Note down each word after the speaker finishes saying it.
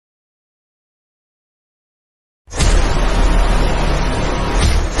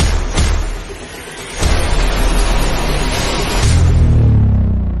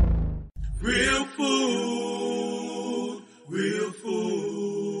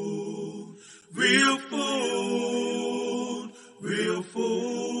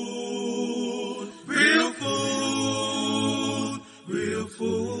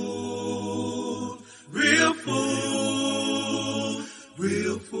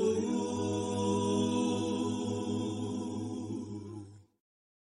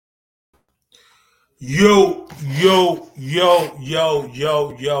Yo, yo, yo, yo,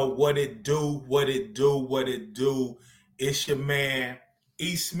 yo, yo, what it do, what it do, what it do. It's your man,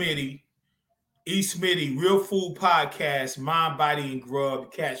 Smitty. Smitty, Real Food Podcast, Mind, Body, and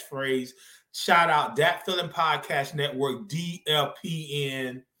Grub, catchphrase. Shout out Dat Feeling Podcast Network,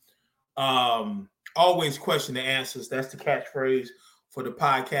 DLPN. Always question the answers. That's the catchphrase for the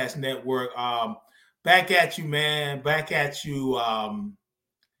podcast network. Back at you, man. Back at you.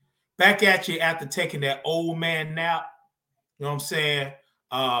 Back at you after taking that old man nap. You know what I'm saying?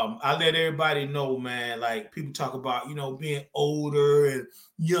 I let everybody know, man, like people talk about, being older and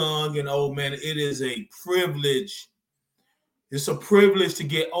young and old, man. It is a privilege. It's a privilege to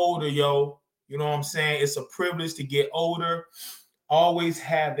get older, yo. You know what I'm saying? It's a privilege to get older. Always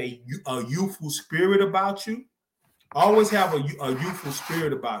have a youthful spirit about you. Always have a youthful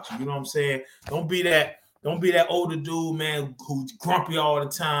spirit about you. You know what I'm saying? Don't be that older dude, man, who's grumpy all the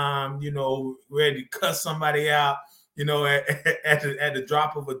time, ready to cuss somebody out, at the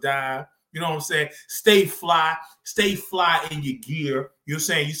drop of a dime. You know what I'm saying? Stay fly in your gear. You know what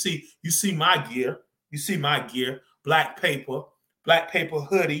I'm saying? You see my gear. Black paper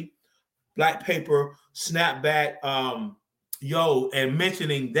hoodie, black paper snapback. And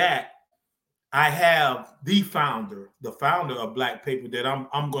mentioning that, I have the founder of Black Paper that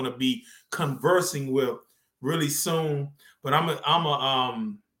I'm going to be conversing with really soon. But I'm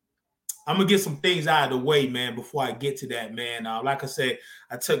gonna get some things out of the way, man, before I get to that, man. Like I said,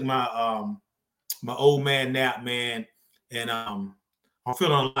 I took my my old man nap, man, and I'm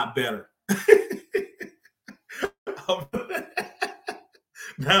feeling a lot better.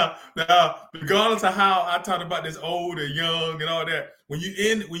 Now, regardless of how I talk about this old and young and all that, when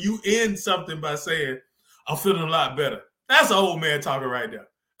you end something by saying, I'm feeling a lot better, that's an old man talking right there.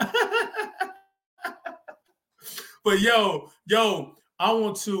 But yo, I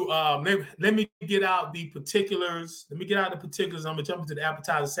want to let me get out the particulars. I'm gonna jump into the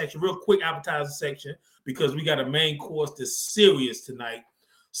appetizer section, real quick appetizer section, because we got a main course that's serious tonight.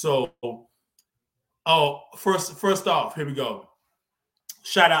 So, first off, here we go.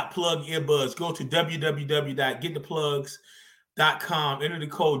 Shout out plug earbuds. Go to www.gettheplugs.com. Enter the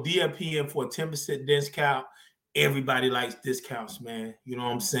code DLPN for a 10% discount. Everybody likes discounts, man. You know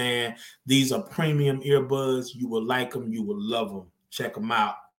what I'm saying? These are premium earbuds. You will like them. You will love them. Check them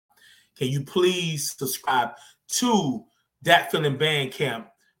out. Can you please subscribe to Dat Feeling Bandcamp?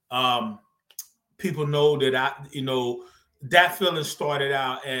 People know that Dat Feeling started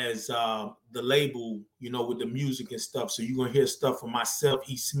out as the label, with the music and stuff. So you're going to hear stuff from myself,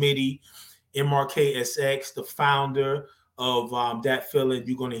 Smitty, MRKSX, the founder of Dat Feeling.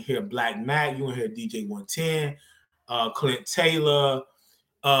 You're going to hear Black Mac. You're going to hear DJ 110, Clint Taylor.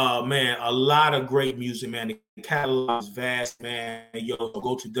 Man, a lot of great music, man. The catalog is vast, man. Yo,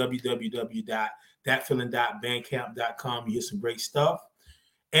 go to www.datfeeling.bandcamp.com. You hear some great stuff.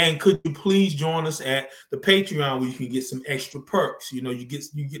 And could you please join us at the Patreon where you can get some extra perks? You get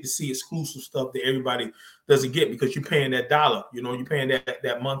to see exclusive stuff that everybody doesn't get because you're paying that dollar. You're paying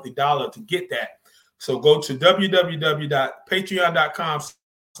that monthly dollar to get that. So go to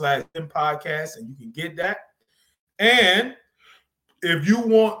www.patreon.com/podcast and you can get that. And if you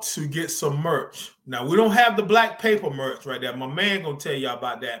want to get some merch, now we don't have the Black Paper merch right there. My man gonna tell y'all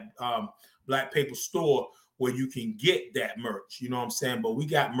about that Black Paper store where you can get that merch. You know what I'm saying? But we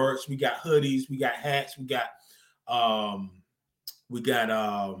got merch, we got hoodies, we got hats, we got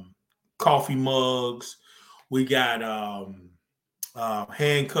coffee mugs, we got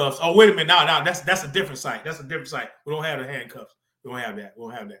handcuffs. Oh, wait a minute. No, that's a different site. We don't have the handcuffs. We don't have that.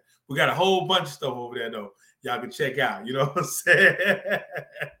 We got a whole bunch of stuff over there though. Y'all can check out. You know what I'm saying?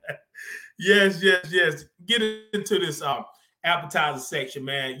 Yes. Get into this appetizer section,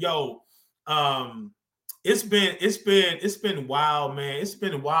 man. Yo, it's been wild, man. It's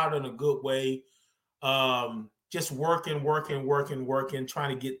been wild in a good way. Just working, trying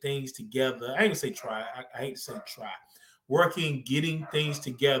to get things together. I ain't gonna say try. I hate to say try. Working, getting things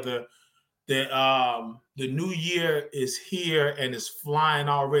together. The new year is here and it's flying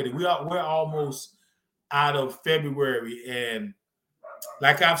already. We're almost out of February, and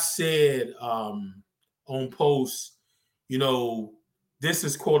like I've said on posts, this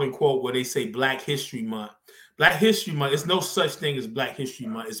is quote unquote what they say Black History Month. Black History Month. There's no such thing as Black History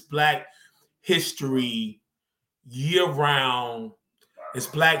Month. It's Black History year round. It's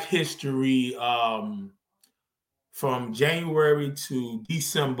Black History from January to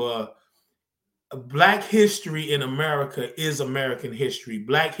December. Black history in America is American history.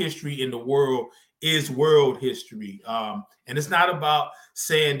 Black history in the world is world history. And it's not about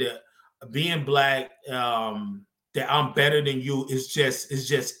saying that being black, that I'm better than you. It's just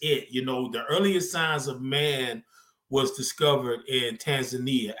it. You know, the earliest signs of man was discovered in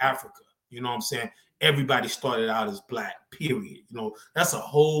Tanzania, Africa. You know what I'm saying? Everybody started out as black, period. You know, that's a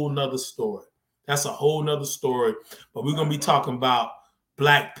whole nother story. That's a whole nother story. But we're gonna be talking about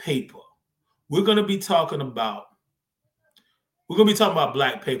black paper. We're gonna be talking about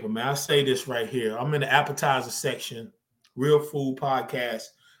black paper, man. I say this right here. I'm in the appetizer section, Real Food Podcast.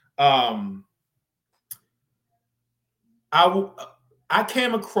 I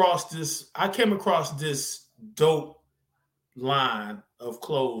came across this dope line of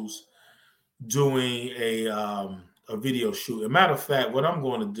clothes doing a video shoot. As a matter of fact, what I'm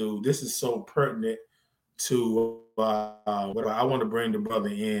going to do, this is so pertinent to what I want to bring the brother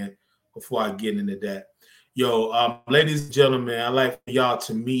in before I get into that. Yo, ladies and gentlemen, I'd like for y'all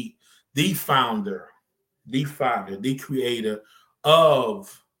to meet the founder, the creator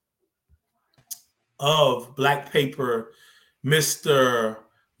of Black Paper, Mr.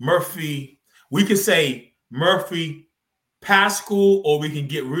 Murphy. We can say Murphy Pascal, or we can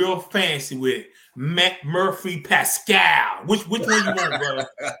get real fancy with Murphy Pascal. Which one you want, brother?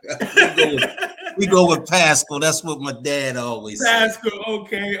 we go with Pascal. That's what my dad always said. Pascal,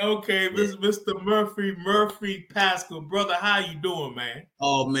 okay. Yeah. Mr. Murphy Pascal. Brother, how you doing, man?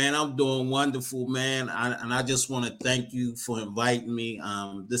 Oh, man, I'm doing wonderful, man. I just want to thank you for inviting me.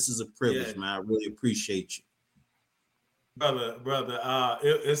 This is a privilege, man. I really appreciate you. Brother,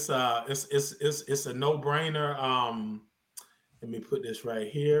 it's a no-brainer. Let me put this right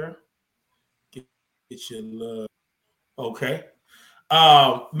here. Get your love. Okay.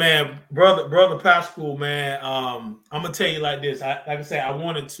 Man, brother Pascal, man. I'm gonna tell you like this. Like I said, I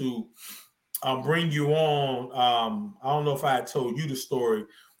wanted to bring you on. I don't know if I had told you the story.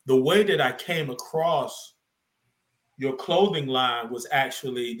 The way that I came across your clothing line was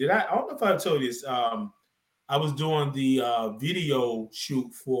actually, I don't know if I told you this. I was doing the video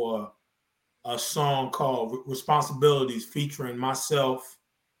shoot for a song called Responsibilities featuring myself,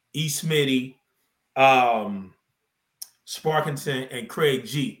 Smitty, Sparkington, and Craig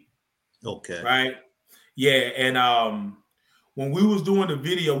G. Okay. Right? Yeah. And when we was doing the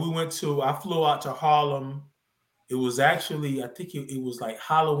video, I flew out to Harlem. It was actually, I think it was like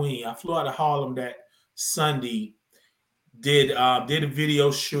Halloween. I flew out to Harlem that Sunday, did a video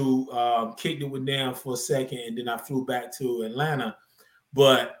shoot, kicked it with them for a second, and then I flew back to Atlanta.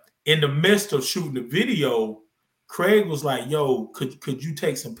 But in the midst of shooting the video, Craig was like, "Yo, could you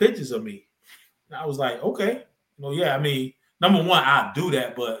take some pictures of me?" And I was like, "Okay, yeah. I mean, number one, I do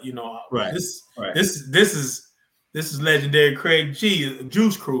that, but right. This is legendary Craig G,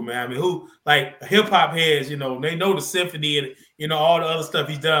 Juice Crew, man. I mean, who like hip hop heads, they know the symphony and all the other stuff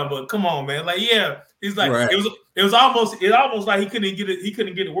he's done. But come on, man, like he's like right. it was almost like he couldn't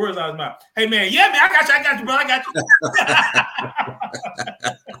get the words out of his mouth. Hey man, yeah, man, I got you, bro, I got you.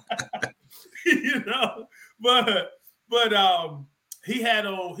 But he had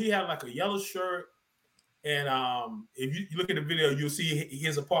like a yellow shirt. And if you look at the video, you'll see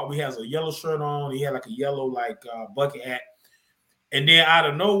his apartment. He has a yellow shirt on. He had like a yellow bucket hat. And then out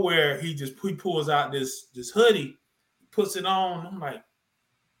of nowhere, he pulls out this hoodie, puts it on. I'm like,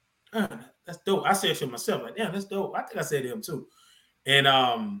 that's dope. I said to myself, like, damn, that's dope. I think I said to him too.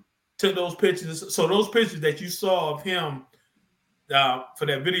 And took those pictures. So those pictures that you saw of him for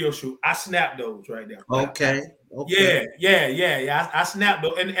that video shoot, I snapped those right there. Okay. Yeah. I snapped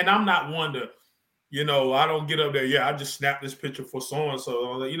those, and I'm not one to. I don't get up there. Yeah, I just snapped this picture for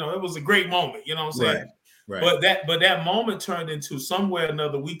so-and-so. It was a great moment. You know what I'm saying? Right. But that moment turned into somewhere or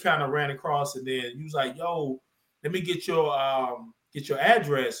another. We kind of ran across, and then he was like, "Yo, let me get your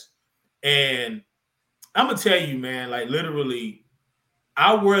address." And I'm gonna tell you, man, like literally,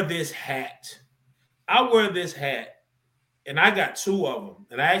 I wear this hat, and I got two of them,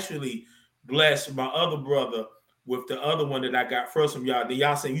 and I actually blessed my other brother with the other one that I got first from y'all.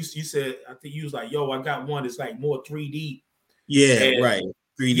 Y'all said you said, I think you was like, "Yo, I got one that's like more 3D." Yeah, right.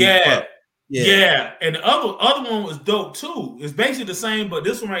 3D. Yeah. And the other one was dope too. It's basically the same, but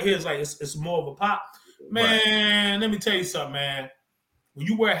this one right here is like it's more of a pop. Man, Let me tell you something, man. When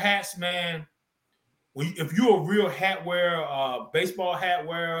you wear hats, man, if you're a real hat wearer, baseball hat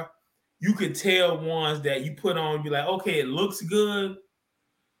wearer, you can tell ones that you put on. You're like, okay, it looks good,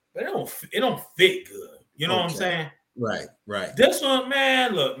 but it don't fit good. You know what I'm saying? Right. This one,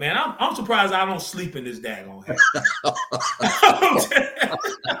 man, look, man, I'm surprised I don't sleep in this daggone hat.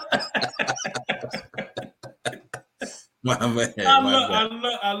 I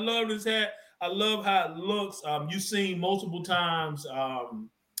love this hat. I love how it looks. You've seen multiple times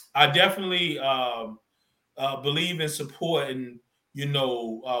I definitely believe in supporting,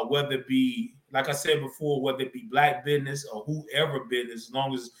 whether it be, like I said before, whether it be black business or whoever business, as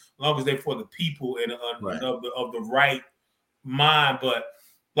long as they're for the people and Right. of the right mind. But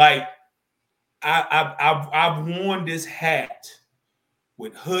like I've worn this hat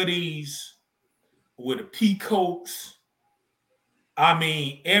with hoodies, with the peacoats. I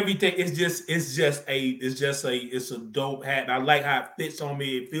mean, everything it's a dope hat. And I like how it fits on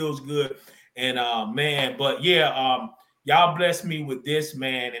me. It feels good. And man, but yeah, y'all bless me with this,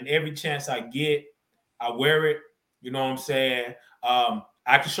 man. And every chance I get, I wear it. You know what I'm saying? I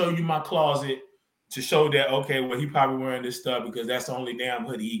can show you my closet to show that, okay, well, he probably wearing this stuff because that's the only damn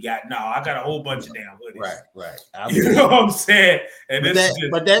hoodie he got. No, I got a whole bunch of damn hoodies. Right. You know what I'm saying? And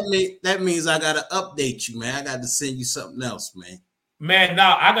that means I gotta update you, man. I got to send you something else, man. Man,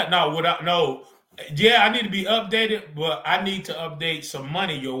 yeah, I need to be updated, but I need to update some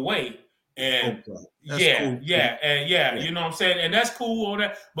money your way. And Okay, that's yeah, cool. yeah, and yeah, Yeah. you know what I'm saying? And that's cool on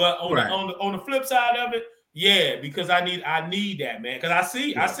that. But on Right. the flip side of it, yeah, because I need that, man. Because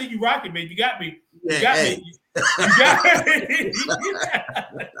I see you rocking, man. You got me. You Yeah, got hey. me.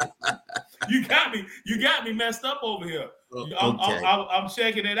 You got me. You got me messed up over here. Okay. I'm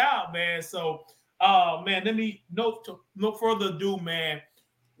checking it out, man. So man, let me no further ado, man.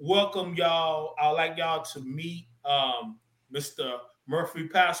 Welcome y'all. I'd like y'all to meet Mr. Murphy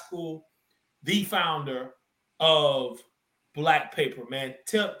Pascal, the founder of Black Paper, man.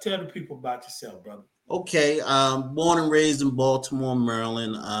 Tell the people about yourself, brother. Okay. Born and raised in Baltimore,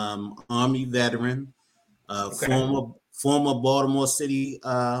 Maryland. Army veteran. Okay. Former Baltimore City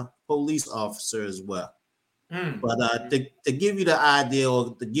police officer as well. But to give you the idea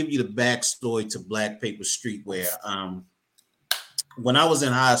or to give you the backstory to Black Paper Streetwear, when I was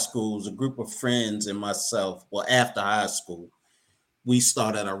in high school, it was a group of friends and myself. Well, after high school, we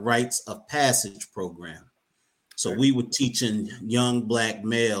started a rites of passage program. So we were teaching young Black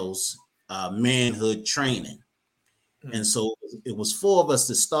males manhood training. And so it was four of us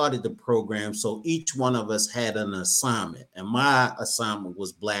that started the program. So each one of us had an assignment. And my assignment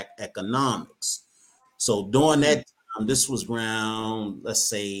was Black economics. So during that time, this was around, let's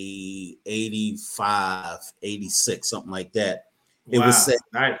say 85, 86, something like that. It was said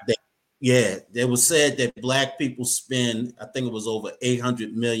that, it was said that Black people spend, I think it was over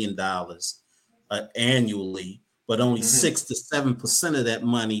 $800 million annually, but only 6 to 7% of that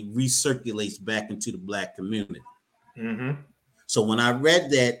money recirculates back into the Black community. So when I read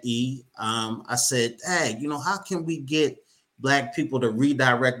that, I said, hey, how can we get Black people to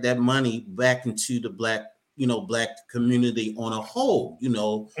redirect that money back into the Black community on a whole,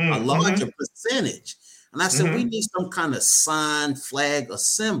 a larger percentage? And I said, we need some kind of sign, flag, or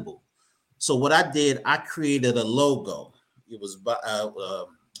symbol. So what I did, I created a logo. It was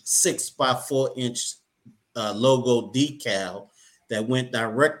 6x4 inch logo decal that went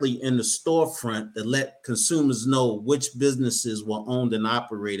directly in the storefront to let consumers know which businesses were owned and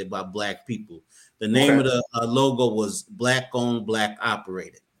operated by Black people. The name of the logo was Black Owned, Black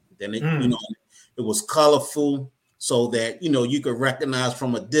Operated. Then it was colorful so that you could recognize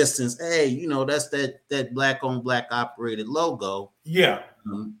from a distance, hey, that's that Black Owned, Black Operated logo. Yeah.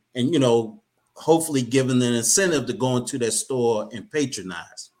 And hopefully giving an incentive to go into that store and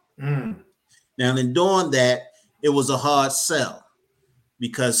patronize. Now, in doing that, it was a hard sell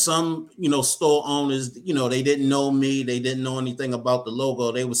because some, store owners, they didn't know me. They didn't know anything about the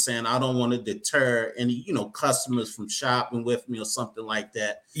logo. They were saying, I don't want to deter any, customers from shopping with me or something like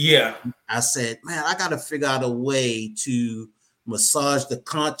that. Yeah. I said, man, I got to figure out a way to massage the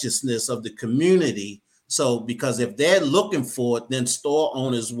consciousness of the community. So, because if they're looking for it, then store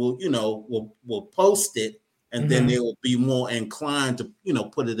owners will, will post it, and then they will be more inclined to,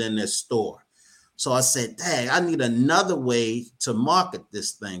 put it in their store. So I said, dang, I need another way to market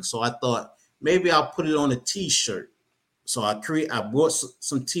this thing. So I thought maybe I'll put it on a t-shirt. So I bought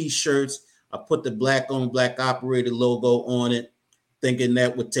some t-shirts. I put the Black Owned, Black Operated logo on it, thinking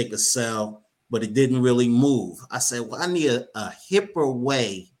that would take a sell, but it didn't really move. I said, well, I need a hipper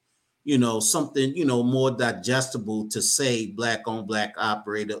way, something, more digestible to say Black Owned, Black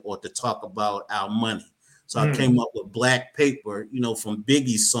Operated, or to talk about our money. So I came up with Black Paper, from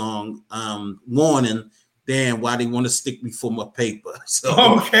Biggie's song, Warning, damn, why they want to stick me for my paper. So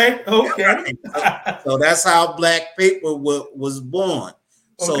okay. So that's how Black Paper was born.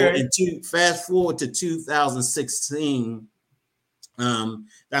 So fast forward to 2016,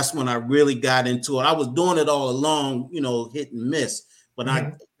 that's when I really got into it. I was doing it all along, hit and miss, but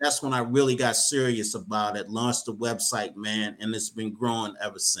that's when I really got serious about it, launched the website, man, and it's been growing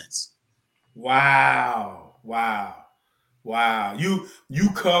ever since. Wow. Wow. You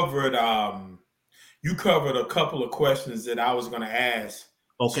covered a couple of questions that I was going to ask.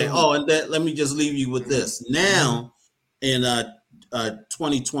 Okay. So, Oh, and let me just leave you with this. mhm. Now, in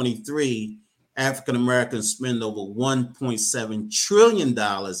 2023, African Americans spend over $1.7 trillion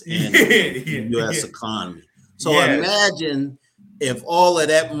annually Yeah, in yeah, the U.S. yeah. economy. So Yes. imagine if all of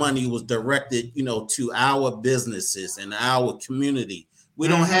that money was directed, to our businesses and our community.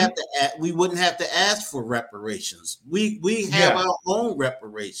 Hmm. We wouldn't have to ask for reparations. We have Yeah. our own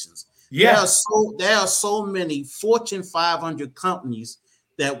reparations. Yeah. There are so many Fortune 500 companies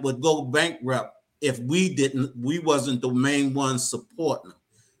that would go bankrupt if we wasn't the main ones supporting them.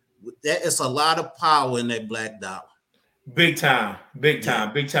 There is a lot of power in that black dollar. Big time. Big Yeah,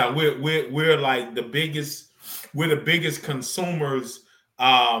 time. Big time. We're like the biggest. We're the biggest consumers.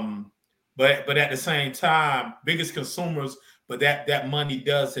 But at the same time, biggest consumers. But that money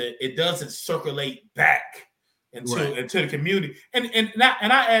doesn't circulate back right. into the community.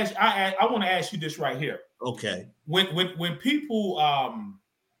 I want to ask you this right here. Okay. When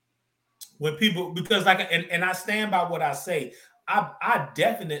people, because like, and I stand by what I say. I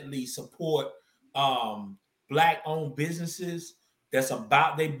definitely support black owned businesses that's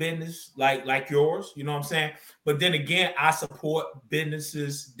about their business, like yours. You know what I'm saying? But then again, I support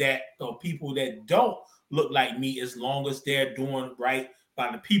businesses that, or people that don't look like me, as long as they're doing right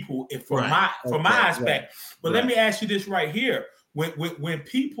by the people. And from Right. my Okay. Right. aspect. But let Right. me ask you this right here: when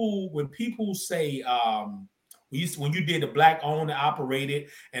people say when you did the black owned and operated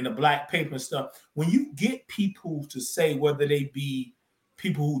and the black paper and stuff, when you get people to say, whether they be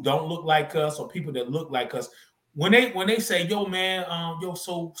people who don't look like us or people that look like us, when they say, yo man,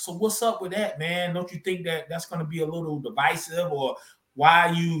 so what's up with that, man? Don't you think that that's going to be a little divisive? Or why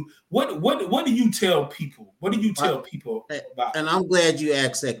you what do you tell people? What do you I, tell people about? and I'm glad you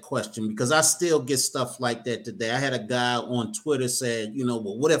asked that question because I still get stuff like that today. I had a guy on Twitter said,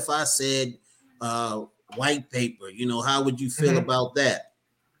 well, what if I said white paper? How would you feel Mm-hmm. about that?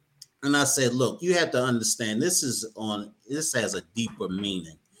 And I said, look, you have to understand this has a deeper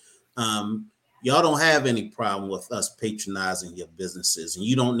meaning. Um, y'all don't have any problem with us patronizing your businesses, and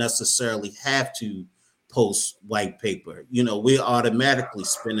you don't necessarily have to post white paper. We're automatically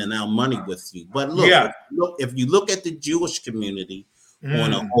spending our money with you. But look, Yeah. if you look at the Jewish community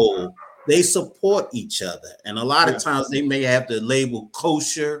on a Mm. whole, they support each other, and a lot of Yeah. times they may have to label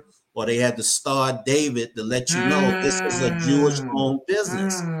kosher or they have to star David to let you know this is a Jewish Mm. owned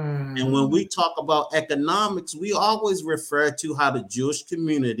business. And when Mm. we talk about economics, we always refer to how the Jewish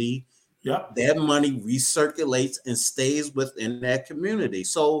community, Yep. that money recirculates and stays within that community.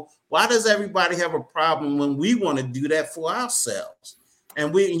 So why does everybody have a problem when we want to do that for ourselves?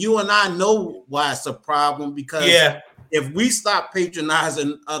 And you and I know why it's a problem, because Yeah. if we stop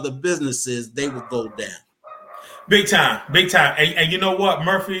patronizing other businesses, they will go down. Big time, big time. And you know what,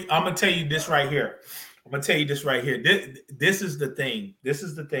 Murphy? I'm gonna tell you this right here. I'm gonna tell you this right here. This is the thing. This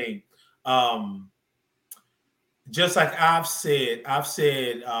is the thing. Um, just like I've said,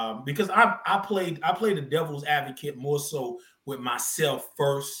 because I played the devil's advocate more so with myself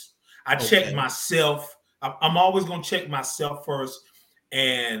first. I check Okay. myself. I'm always gonna check myself first,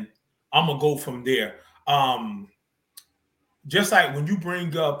 and I'm gonna go from there. Um, just like when you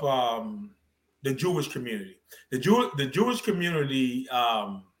bring up the Jewish community, the Jewish community,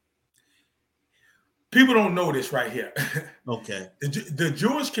 people don't know this right here. Okay. the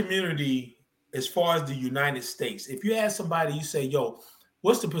Jewish community, as far as the United States, if you ask somebody, you say, "Yo,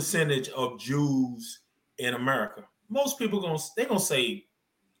 what's the percentage of Jews in America?" Most people gonna say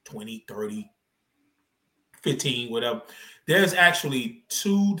 20, 30, 15, whatever. There's actually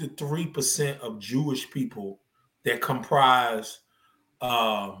 2 to 3% of Jewish people that comprise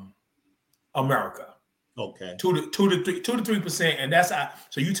um, America. Okay. 2 to 3%, and that's how.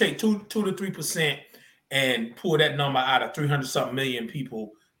 So you take 2 to 3% and pull that number out of 300 something million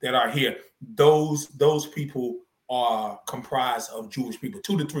people that are here. Those people are comprised of Jewish people,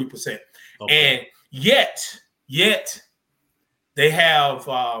 2 to 3%, Okay. and yet they have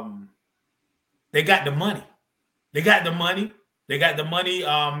they got the money. They got the money. They got the money.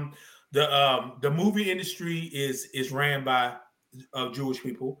 The movie industry is ran by Jewish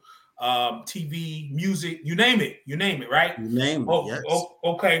people. TV, music, you name it, right? You name it. Yes.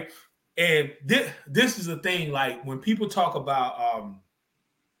 Okay. And this is the thing. Like when people talk about,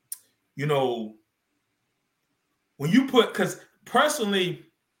 you know, when you put, because personally,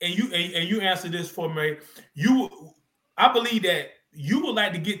 and you answer this for me, you, I believe that you would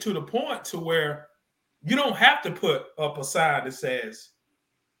like to get to the point to where you don't have to put up a sign that says,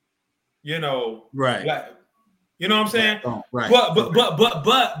 Right. black. You know what I'm saying? Right.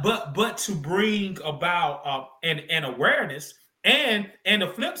 But to bring about an awareness and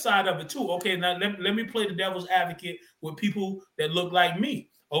the flip side of it too. Okay, now let me play the devil's advocate with people that look like me.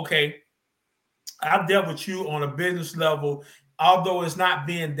 Okay, I've dealt with you on a business level, although it's not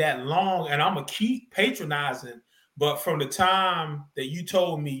been that long, and I'm gonna keep patronizing. But from the time that you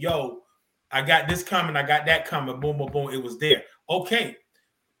told me, yo, I got this coming, I got that coming, boom, boom, boom, it was there. Okay,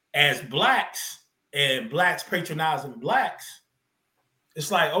 as blacks and blacks patronizing blacks,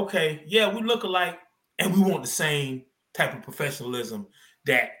 it's like, okay, yeah, we look alike and we want the same type of professionalism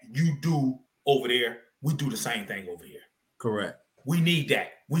that you do over there. We do the same thing over here. Correct. We need that.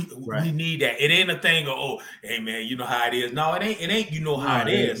 We need that. It ain't a thing of, oh, hey man, you know how it is. No, it ain't. You know how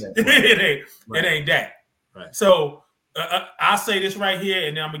it is. It ain't that. Right. So I'll say this right here,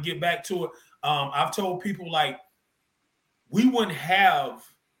 and then I'm gonna get back to it. I've told people like we wouldn't have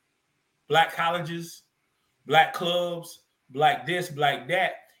black colleges, black clubs, black this, black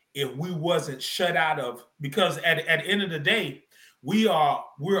that, if we wasn't shut out of, because at the end of the day, we're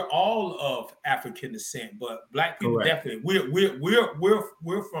all of African descent, but black people definitely we're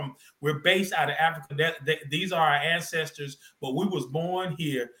based out of Africa. These are our ancestors, but we was born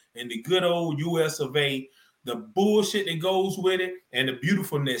here in the good old US of A. The bullshit that goes with it and the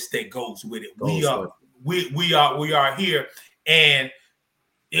beautifulness that goes with it. We are here, and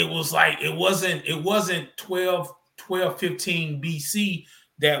it was like it wasn't 1215 BC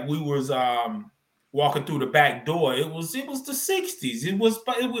that we was walking through the back door. It was the 60s. It was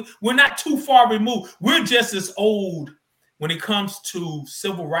we're not too far removed. We're just as old when it comes to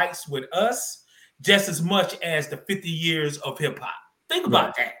civil rights with us, just as much as the 50 years of hip hop. Think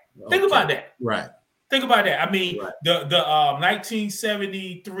about that. Think about that. Right. Think about that. I mean, the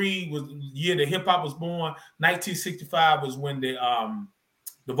 1973 was the year that hip hop was born. 1965 was when the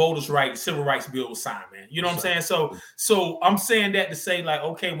voters' rights, civil rights bill was signed, man. You know what I'm saying? So I'm saying that to say, like,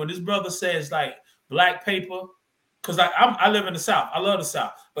 okay, when this brother says like black paper, because I live in the South, I love the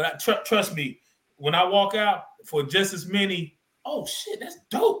South, but trust me, when I walk out for just as many, oh shit, that's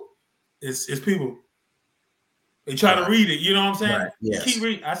dope. It's people. They try to read it. You know what I'm saying? Right. Yes. Keep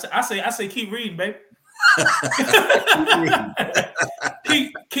reading. I say, keep reading, baby.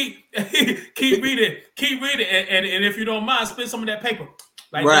 keep reading, and if you don't mind, spend some of that paper.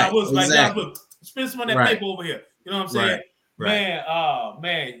 Like John Woods, spend some of that paper over here. You know what I'm saying?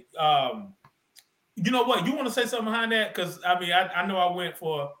 Man, you know what? You want to say something behind that? Because I mean, I know I went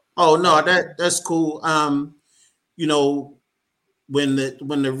for. Oh no, that's cool. You know, when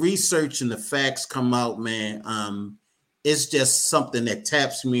the research and the facts come out, man, it's just something that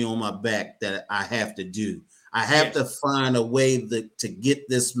taps me on my back that I have to do. I have to find a way to get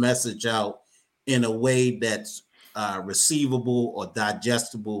this message out in a way that's receivable or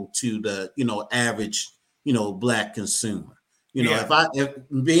digestible to the average black consumer. If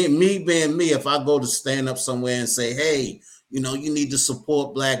being me, if I go to stand up somewhere and say, hey, you need to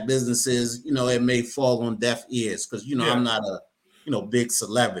support black businesses, it may fall on deaf ears because I'm not a big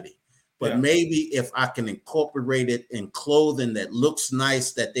celebrity. But maybe if I can incorporate it in clothing that looks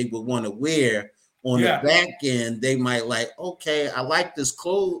nice that they would want to wear on the back end, they might like, okay, I like the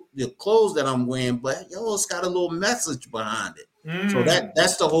clothes that I'm wearing, but it's got a little message behind it. So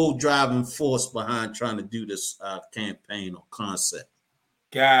that's the whole driving force behind trying to do this campaign or concept.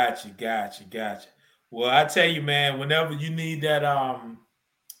 Gotcha. Well, I tell you, man, whenever you need that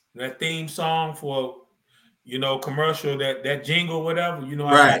theme song for commercial, that jingle, whatever, I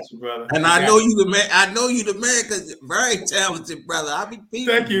got you, brother. And I know you the man. I know you the man because you're very talented, brother. I be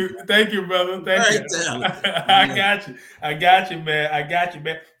people. Thank you, brother. Thank you. Talented. I got you, man. Let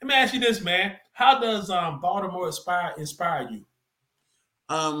me ask you this, man. How does Baltimore inspire you?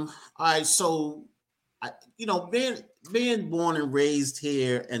 All right, so being born and raised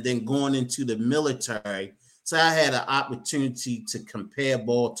here and then going into the military, so I had an opportunity to compare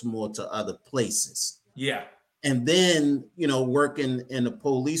Baltimore to other places. Yeah. And then, working in the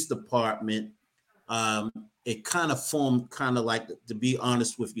police department, it kind of formed like, to be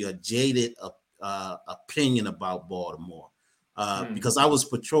honest with you, a jaded opinion about Baltimore because I was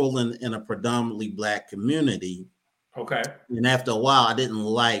patrolling in a predominantly black community. Okay. And after a while, I didn't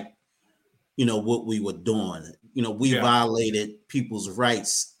like, what we were doing. We violated people's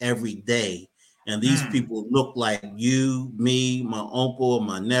rights every day. And these people look like you, me, my uncle,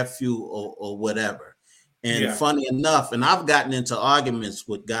 my nephew, or whatever. And funny enough, and I've gotten into arguments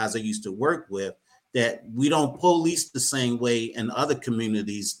with guys I used to work with that we don't police the same way in other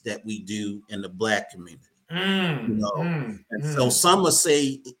communities that we do in the black community. And so some will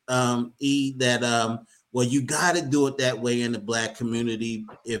say, that Well, you got to do it that way in the Black community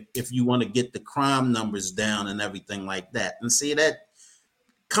if you want to get the crime numbers down and everything like that. And see that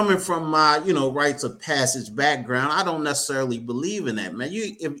coming from my, rites of passage background, I don't necessarily believe in that, man.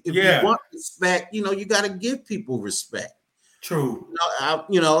 If you want respect, you got to give people respect. True.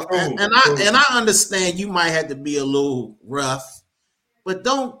 True. And I understand you might have to be a little rough, but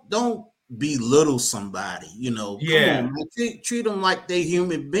don't belittle somebody. Come on, man. Treat them like they're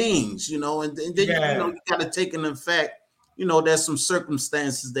human beings. And then you got to take in effect. There's some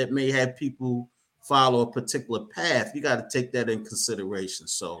circumstances that may have people follow a particular path. You got to take that in consideration.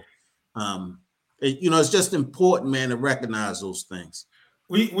 So, it's just important, man, to recognize those things.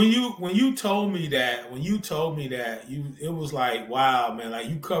 When you told me that, it was like, wow, man, like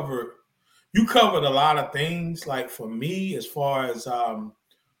you covered a lot of things. Like for me, as far as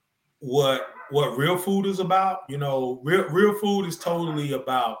what real food is about, real food is totally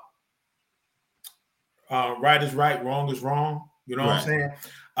about right is right, wrong is wrong. You know what I'm saying?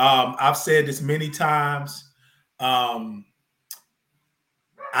 I've said this many times. I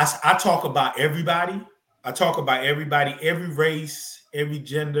talk about everybody. I talk about everybody, every race, every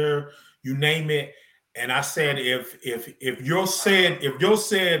gender, you name it. And I said, if your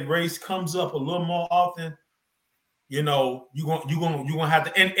said race comes up a little more often, you're gonna have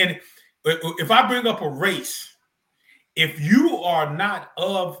to. And if I bring up a race, if you are not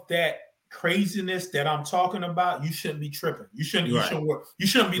of that craziness that I'm talking about, you shouldn't be tripping. You shouldn't work. You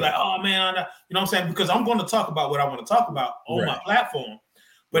shouldn't be like, oh man, you know what I'm saying? Because I'm going to talk about what I want to talk about on my platform.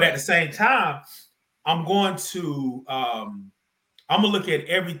 But at the same time, I'm going to look at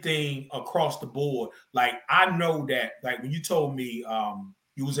everything across the board. Like I know that, like when you told me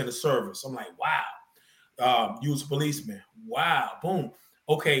you was in the service, I'm like, wow, you was a policeman. Wow, boom.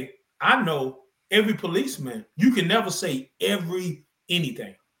 Okay, I know every policeman. You can never say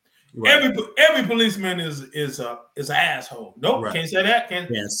anything. Right. Every policeman is an asshole. Nope, can't say that.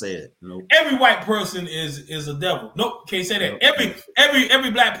 Can't say it. Nope. Every white person is a devil. Nope, can't say that. Nope.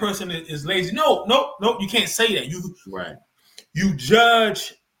 Every black person is lazy. Nope. You can't say that. You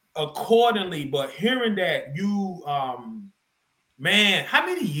judge accordingly. But hearing that, you man, how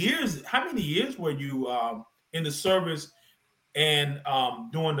many years were you in the service and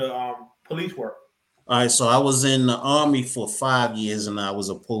doing the police work? All right, so I was in the Army for 5 years, and I was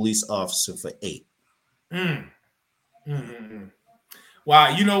a police officer for 8. Wow,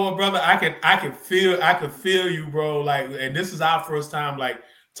 you know what, brother? I could feel you, bro. Like, and this is our first time like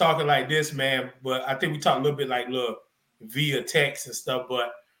talking like this, man. But I think we talked a little bit like via text and stuff.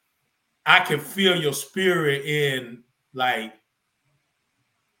 But I can feel your spirit in like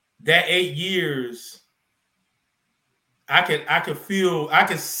that 8 years. I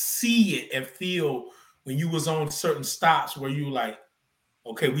could see it and feel when you was on certain stops where you like,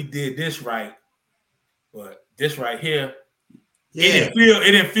 okay, we did this right, but this right here, it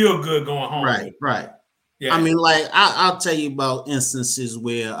didn't feel good going home. Right. Yeah. I mean, like I'll tell you about instances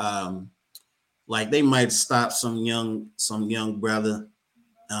where, like they might stop some young brother,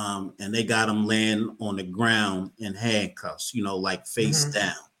 and they got him laying on the ground in handcuffs, like face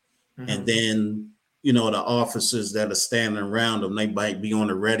down, and then. The officers that are standing around them, they might be on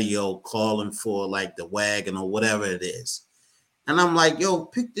the radio calling for like the wagon or whatever it is. And I'm like, yo,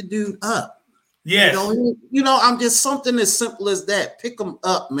 pick the dude up. Yes. I'm just something as simple as that. Pick him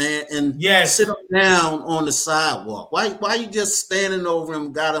up, man, and sit him down on the sidewalk. Why you just standing over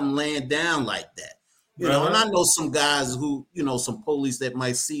him, got him laying down like that? And I know some guys who, some police that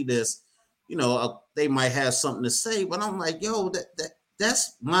might see this, they might have something to say, but I'm like, yo,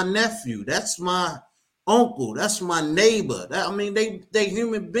 that's my nephew. That's my uncle, that's my neighbor. They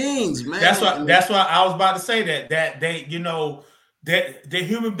human beings, man. That's why I was about to say that they, that they're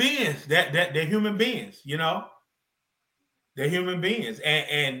human beings. That they're human beings. They're human beings,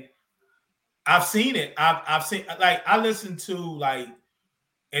 and I've seen it. I've seen, like, I listen to like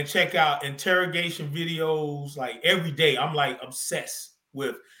and check out interrogation videos like every day. I'm like obsessed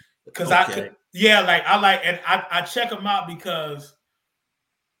with because I check them out because.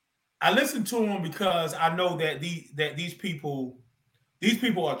 I listen to them because I know that these people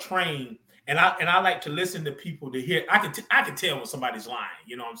are trained, and I like to listen to people to hear. I can tell when somebody's lying.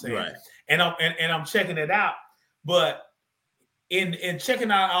 You know what I'm saying? Right. And I'm checking it out. But in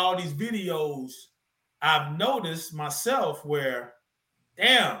checking out all these videos, I've noticed myself where,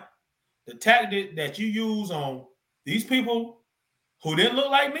 damn, the tactic that you use on these people who didn't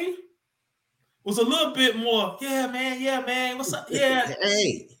look like me was a little bit more. Yeah, man. What's up? Yeah.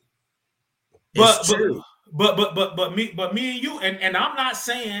 Hey. But me and you, and I'm not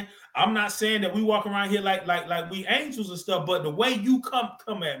saying that we walk around here like we angels and stuff, but the way you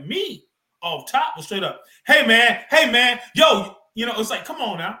come at me off top was straight up, hey man, yo, you know, it's like, come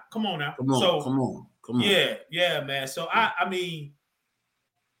on now. Come on. Yeah, man. So I mean,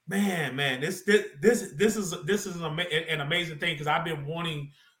 man, this is an amazing thing because I've been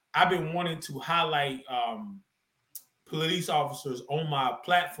wanting to highlight police officers on my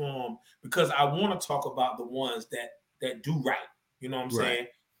platform because I want to talk about the ones that do right. You know what I'm saying?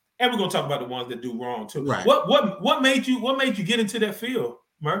 And we're gonna talk about the ones that do wrong too. Right. What made you get into that field,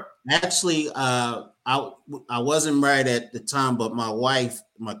 Murph? Actually, I wasn't married at the time, but my wife,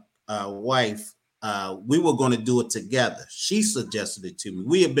 we were going to do it together. She suggested it to me.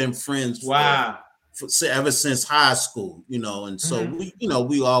 We have been friends ever since high school, you know, and so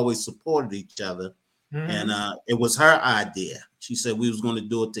we always supported each other. And it was her idea. She said we was going to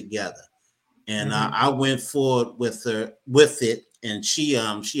do it together, and I went forward with it. And she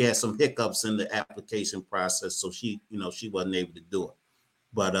had some hiccups in the application process, so she wasn't able to do it.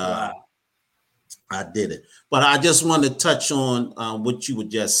 But I did it. But I just want to touch on what you were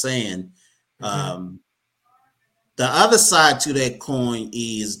just saying. The other side to that coin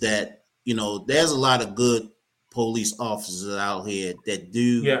is that, you know, there's a lot of good police officers out here that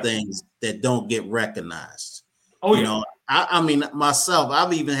do things that don't get recognized. You know, I mean, myself,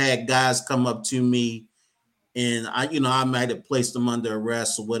 I've even had guys come up to me and I might have placed them under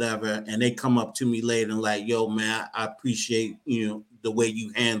arrest or whatever, and they come up to me later and like, yo, man, I appreciate, you know, the way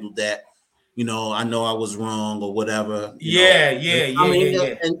you handled that. You know, I know I was wrong or whatever. And you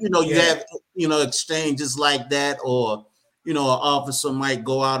know, you have, you know, exchanges like that, or, you know, an officer might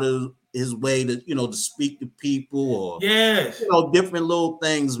go out of his way to, you know, to speak to people, or you know, different little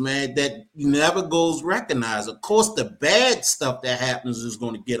things, man, that never goes recognized. Of course, the bad stuff that happens is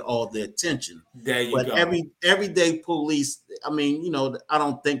going to get all the attention. There you go. Everyday police, I mean, you know, I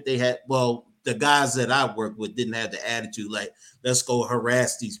don't think they had, well, the guys that I work with didn't have the attitude like, let's go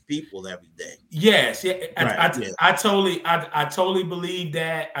harass these people every day. Yes, I totally believe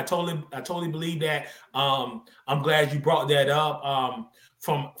that. I totally believe that. I'm glad you brought that up.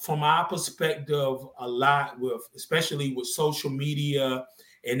 From our perspective, a lot especially with social media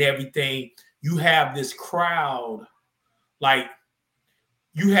and everything, you have this crowd, of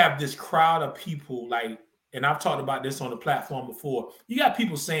people, like, and I've talked about this on the platform before. You got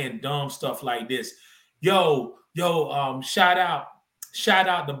people saying dumb stuff like this. Yo, shout out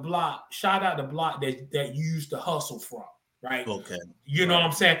the block that you used to hustle from, right? Okay. You know what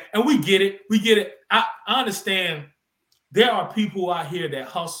I'm saying? And we get it. I understand there are people out here that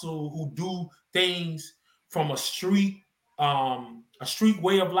hustle, who do things from a street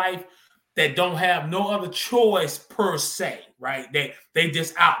way of life that don't have no other choice per se, right? They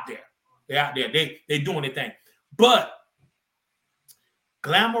just out there. They're out there. They doing their thing. But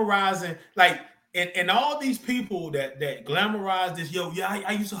glamorizing, like, and all these people that glamorize this,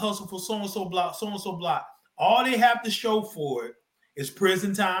 I used to hustle for so and so block. All they have to show for it is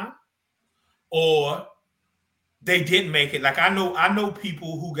prison time, or they didn't make it. Like, I know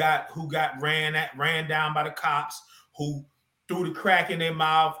people who got ran down by the cops, who threw the crack in their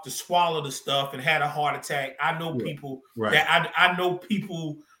mouth to swallow the stuff and had a heart attack. I know people that I know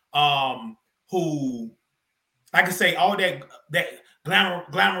people who, like I say, all that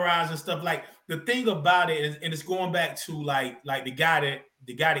glamorize and stuff. Like, the thing about it is, and it's going back to like the guy that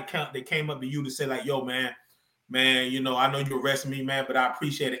came up to you to say like, yo, man, you know, I know you arrested me, man, but I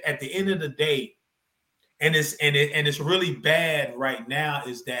appreciate it. At the end of the day, and it's really bad right now,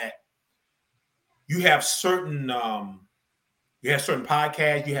 is that you have certain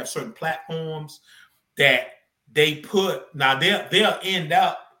podcasts, you have certain platforms that they put. Now they'll end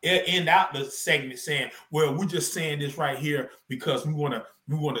out the segment saying, well, we're just saying this right here because we want to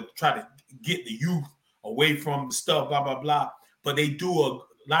try to get the youth away from the stuff, blah blah blah. But they do a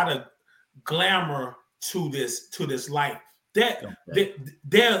lot of glamour to this life. There's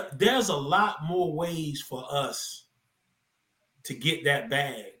a lot more ways for us to get that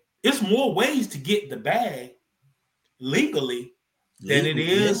bag. It's more ways to get the bag legally than it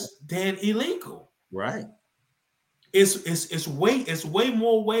is than illegal. Right. It's way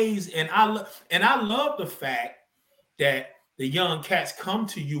more ways, and I love the fact that the young cats come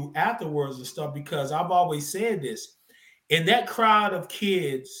to you afterwards and stuff, because I've always said this, in that crowd of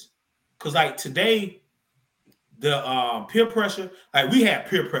kids, because like today, the peer pressure, like we had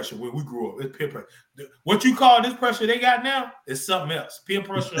peer pressure when we grew up. It's peer pressure. What you call this pressure they got now is something else. Peer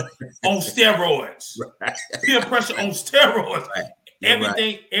pressure on steroids. Right. Peer pressure on steroids. Right.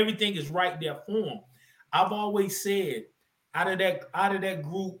 Everything is right there for them. I've always said, out of that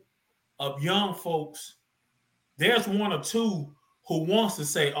group of young folks, there's one or two who wants to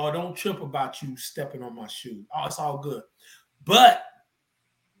say, "Oh, don't trip about you stepping on my shoe. Oh, it's all good." But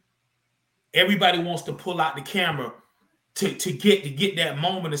everybody wants to pull out the camera to get that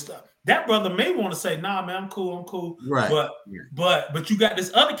moment and stuff. That brother may want to say, "Nah, man, I'm cool." Right. But you got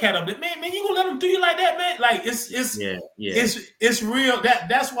this other cat up there, man. You gonna let him do you like that, man? Like it's real.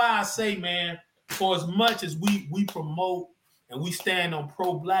 That's why I say, man, for as much as we promote and we stand on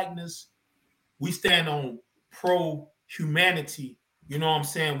pro-blackness, we stand on pro-humanity. You know what I'm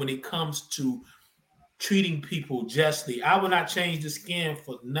saying? When it comes to treating people justly, I will not change the skin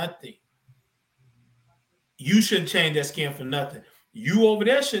for nothing. You shouldn't change that skin for nothing. You over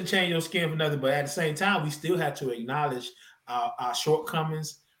there shouldn't change your skin for nothing. But at the same time, we still have to acknowledge our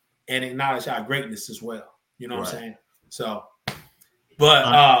shortcomings and acknowledge our greatness as well. You know what I'm saying? So,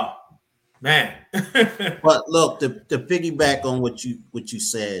 but man. But look, to piggyback on what you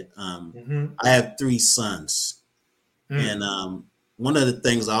said, I have 3 sons, and one of the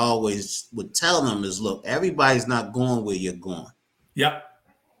things I always would tell them is, look, everybody's not going where you're going. Yep.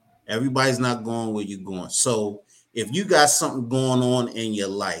 Everybody's not going where you're going. So if you got something going on in your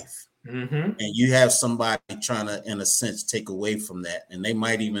life, and you have somebody trying to, in a sense, take away from that, and they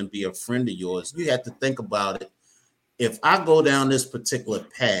might even be a friend of yours, you have to think about it. If I go down this particular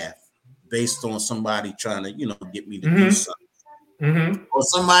path based on somebody trying to, get me to do something, or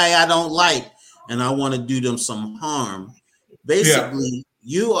somebody I don't like and I want to do them some harm, basically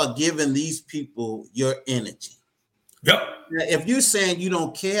you are giving these people your energy. Yep. If you're saying you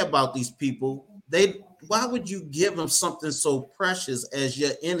don't care about these people, why would you give them something so precious as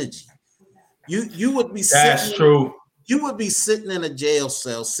your energy? You would be That's true. You would be sitting in a jail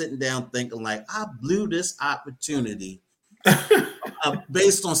cell, sitting down thinking like, I blew this opportunity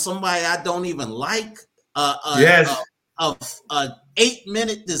based on somebody I don't even like. Yes. A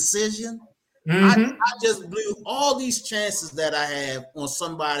 8-minute decision. I just blew all these chances that I have on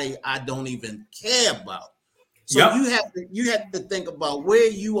somebody I don't even care about. So you have to think about where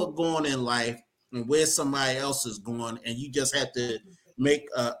you are going in life and where somebody else is going, and you just have to make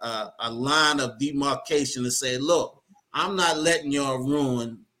a line of demarcation and say, look, I'm not letting y'all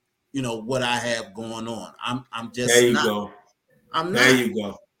ruin, what I have going on. I'm just there you not. Go. I'm there not. You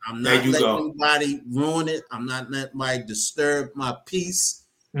go. I'm not letting anybody ruin it. I'm not letting anybody disturb my peace.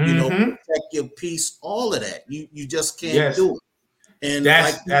 Protect your peace. All of that. You just can't do it. And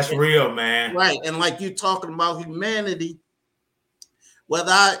that's real, man. Right. And like you talking about humanity,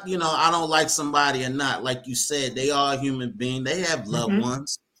 whether I don't like somebody or not, like you said, they are a human being. They have loved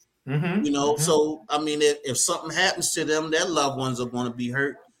ones. So I mean, if something happens to them, their loved ones are going to be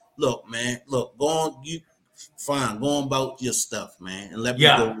hurt. Look, man, go on about your stuff, man, and let me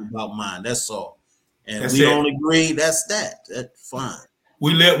go about mine. That's all. And we don't agree. That's fine.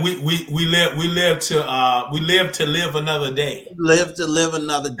 We live to live another day. Live to live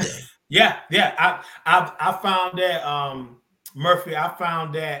another day. Yeah. I found that Murphy. I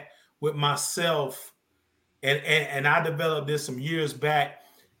found that with myself, and I developed this some years back.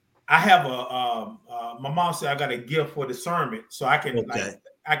 I have my mom said I got a gift for discernment, so I can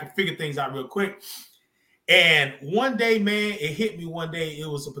I can figure things out real quick. And one day, man, it hit me one day. It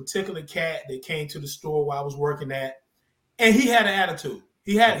was a particular cat that came to the store where I was working at, and he had an attitude.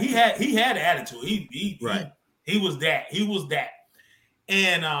 He had an attitude. He was that.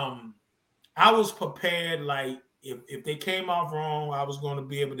 And I was prepared, like if they came off wrong, I was going to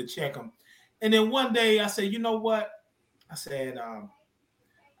be able to check them. And then one day I said, you know what? I said, I'm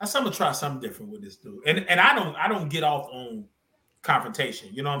gonna try something different with this dude. And I don't get off on confrontation.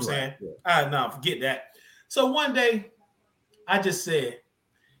 You know what I'm saying? No, forget that. So one day I just said,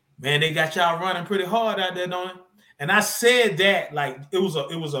 man, they got y'all running pretty hard out there, don't it? And I said that like it was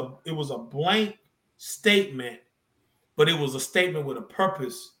a blank statement, but it was a statement with a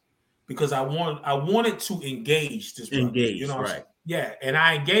purpose because I wanted to engage this brother. You know, right? Yeah, and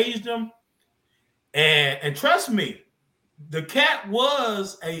I engaged him, and trust me, the cat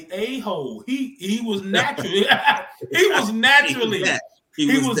was a-hole. He was naturally he was naturally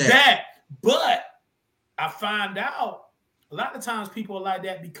he was that. But I find out a lot of times people are like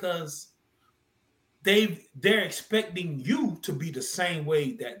that because they're expecting you to be the same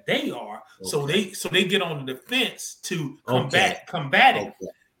way that they are. Okay. So they get on the defense to combat it.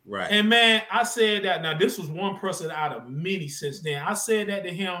 Okay. Right. And man, I said that. Now this was one person out of many since then. I said that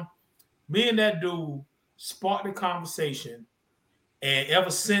to him. Me and that dude sparked the conversation. And ever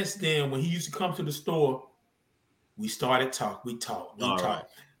since then, when he used to come to the store, we started talk. We talked. Right.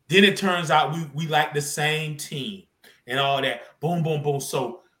 Then it turns out we like the same team and all that. Boom, boom, boom.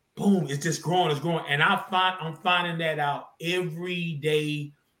 So boom, it's just growing, and I'm finding that out every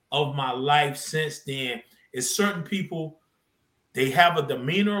day of my life since then. It's certain people, they have a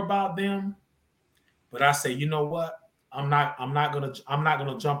demeanor about them, but I say, you know what? I'm not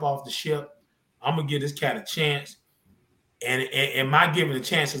gonna jump off the ship. I'm gonna give this cat a chance. And my giving a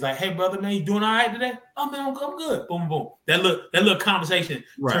chance is like, hey brother, man, you doing all right today? Oh man, I'm good. Boom, boom. That little conversation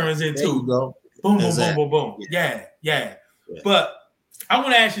turns into there you go. Boom, boom, boom, boom, boom. Yeah. But I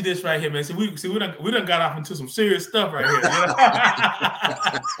want to ask you this right here, man. We done got off into some serious stuff right here.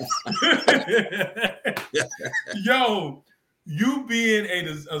 Yo, you being a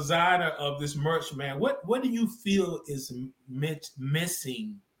designer of this merch, man, what do you feel is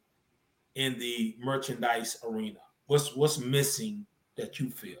missing in the merchandise arena? What's missing that you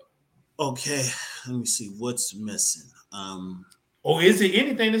feel? Okay, let me see what's missing. Or is it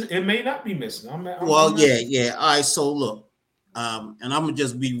anything it may not be missing? I'm All right. So look, and I'm gonna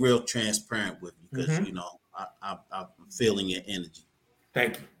just be real transparent with you because you know I'm feeling your energy.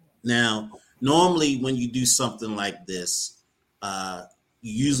 Thank you. Now, normally when you do something like this, you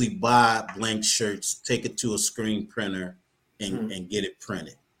usually buy blank shirts, take it to a screen printer, and get it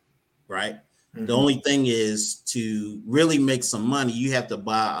printed, right? The only thing is to really make some money, you have to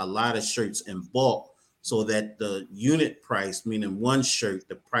buy a lot of shirts in bulk so that the unit price, meaning one shirt,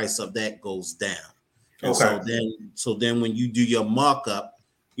 the price of that goes down. And so then when you do your markup,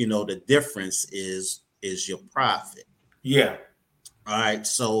 you know, the difference is your profit. Yeah. All right.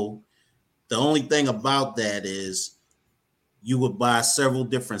 So the only thing about that is you would buy several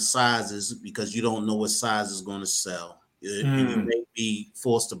different sizes because you don't know what size is going to sell. And you may be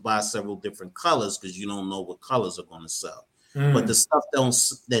forced to buy several different colors because you don't know what colors are going to sell. But the stuff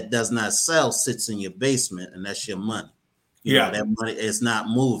that does not sell sits in your basement, and that's your money. You know, that money is not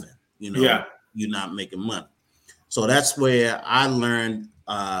moving. You know, you're not making money. So that's where I learned.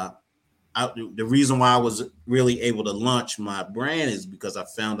 The reason why I was really able to launch my brand is because I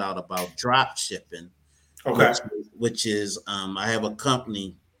found out about drop shipping. Okay. Which is I have a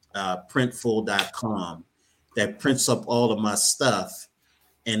company, printful.com, that prints up all of my stuff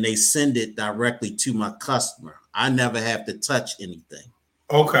and they send it directly to my customer. I never have to touch anything.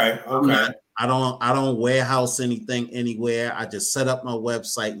 Okay. I don't warehouse anything anywhere. I just set up my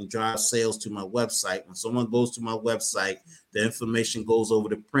website and drive sales to my website. When someone goes to my website, the information goes over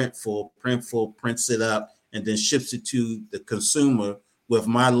to Printful. Printful prints it up and then ships it to the consumer with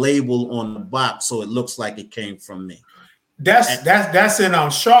my label on the box, so it looks like it came from me. That's in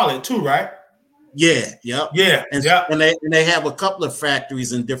Charlotte too, right? Yeah, yep. Yeah, and they have a couple of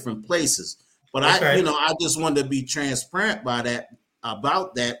factories in different places. But I just wanted to be transparent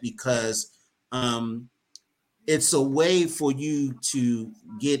about that because it's a way for you to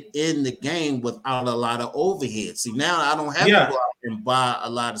get in the game without a lot of overhead. See, now I don't have to go out and buy a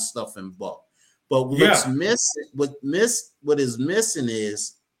lot of stuff in bulk. But what's missing, what is missing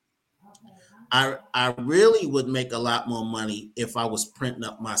is I really would make a lot more money if I was printing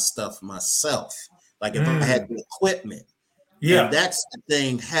up my stuff myself. Like if I had the equipment. Yeah. And that's the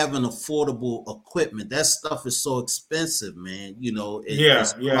thing, having affordable equipment. That stuff is so expensive, man. You know,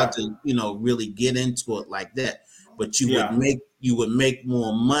 it's hard to, you know, really get into it like that. But you would make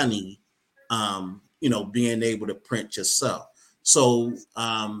more money you know, being able to print yourself. So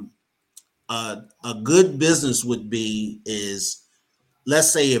a good business would be is,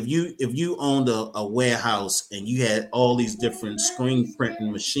 let's say if you owned a warehouse and you had all these different screen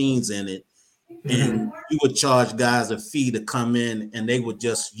printing machines in it, and you would charge guys a fee to come in and they would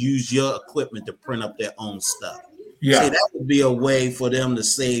just use your equipment to print up their own stuff. Yeah. See, that would be a way for them to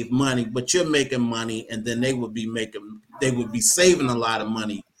save money, but you're making money and then they would be saving a lot of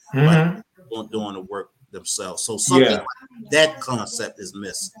money by doing the work themselves. So something like that concept is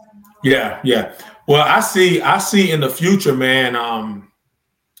missing. Yeah. Well, I see in the future, man.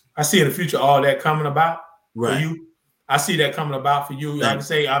 I see in the future all that coming about for you. I see that coming about for you. I can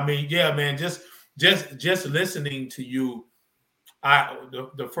say, I mean, yeah, man, just listening to you,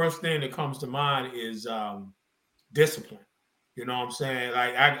 the first thing that comes to mind is discipline. You know what I'm saying?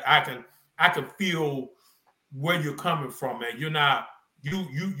 Like I can feel where you're coming from, man. You're not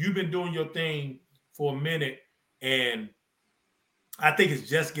you've been doing your thing for a minute, and I think it's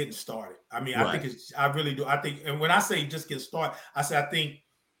just getting started. I mean, I really do. I think, and when I say just get started, I think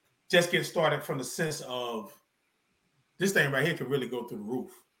just get started from the sense of this thing right here can really go through the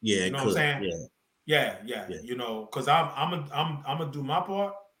roof. Yeah, you know what I'm saying? Yeah. You know, because I'm gonna do my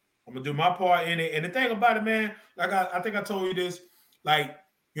part. I'm gonna do my part in it. And the thing about it, man, like I think I told you this, like,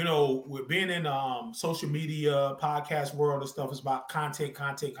 you know, with being in social media, podcast world and stuff, it's about content,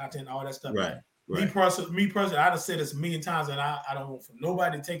 all that stuff. Right. Me personally, I've said this a million times, and I don't want for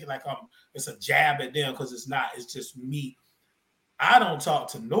nobody to take it like it's a jab at them, because it's not. It's just me. I don't talk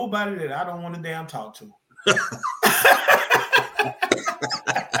to nobody that I don't want to damn talk to.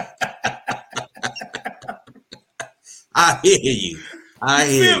 I hear you. I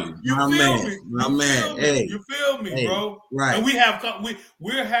You hear feel you, you my feel man, me? my You man. feel me? Hey, You feel me, hey, bro? right. And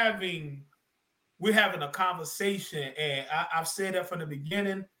we're having a conversation, and I've said that from the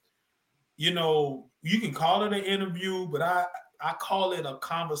beginning. You know, you can call it an interview, but I call it a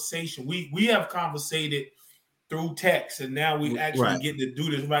conversation. We have conversated through text, and now we actually Right. get to do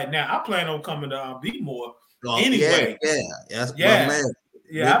this right now. I plan on coming to Be More Oh, yeah, anyway. yeah. That's my Yeah, man.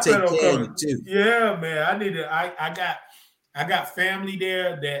 yeah, We'll I plan take on care of you coming. too. Yeah, man, I need to. I got family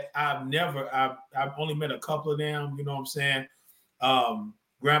there that I've only met a couple of them. You know what I'm saying?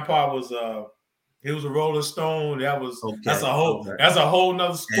 Grandpa was he was a Rolling Stone. Okay. Okay. That's a whole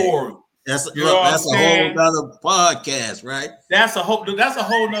nother Hey, story. that's You know what I'm that's a whole saying? nother podcast, right? That's a whole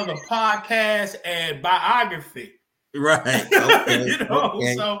nother podcast and biography. Right. Okay. You know,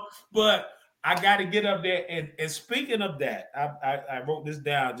 Okay. so but I got to get up there. And speaking of that, I wrote this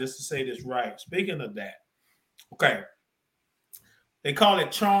down just to say this right. Speaking of that, okay, they call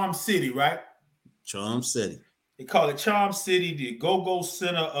it Charm City, right? Charm City. They call it Charm City, the go-go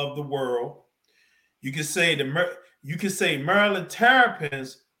center of the world. You can say Maryland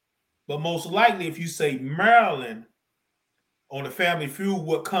Terrapins, but most likely if you say Maryland on the Family Feud,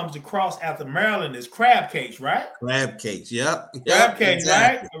 what comes across after Maryland is crab cakes, right? Crab cakes. Yep. Crab Yep. cakes,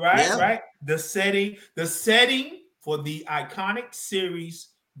 right? Exactly. Right, Yep. right. The setting for the iconic series,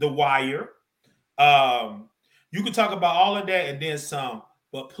 The Wire. Um, you can talk about all of that and then some,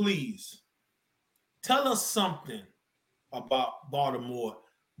 but please tell us something about Baltimore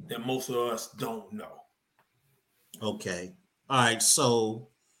that most of us don't know. Okay. All right. So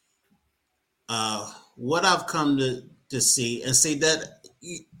what I've come to see and see that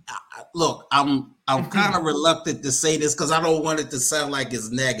look, I'm kind of reluctant to say this because I don't want it to sound like it's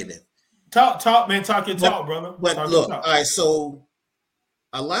negative. Talk, man. Talk your But talk, brother. but Talk your look, all talk. right, so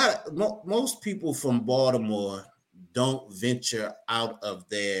most people from Baltimore don't venture out of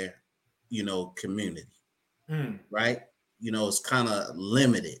their, community, Mm. right? It's kind of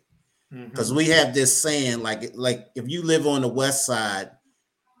limited because Mm-hmm. we have this saying like if you live on the west side,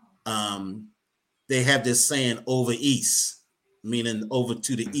 um they have this saying over east, meaning over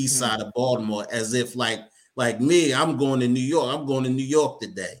to the east Mm. side of Baltimore, as if like me, I'm going to New York. I'm going to New York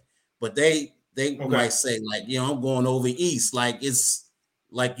today. But they Okay. might say, like, I'm going over east. Like it's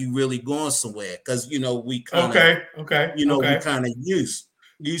like you really going somewhere. Cause we kind of, Okay. Okay. we Okay. kind of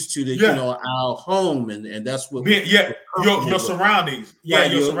used to the, Yeah. our home, and that's what Yeah. we're Your comfortable with. surroundings. Yeah.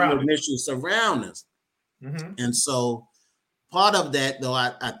 Right, Your your surroundings. initial surroundings. Mm-hmm. And so part of that though,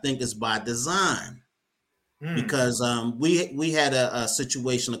 I think is by design Mm. because we had a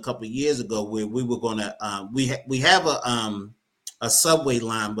situation a couple of years ago where we were going to we have a subway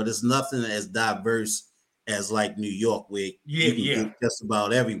line, but it's nothing as diverse as like New York, where Yeah. you can Yeah. get just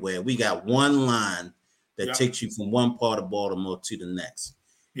about everywhere. We got one line that Yeah. takes you from one part of Baltimore to the next.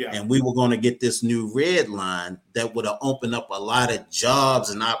 Yeah. And we were going to get this new red line that would have opened up a lot of jobs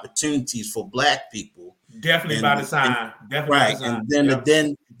and opportunities for Black people. Definitely by design. Definitely by Right, design. and then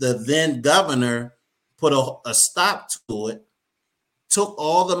Yep. the then governor put a stop to it, took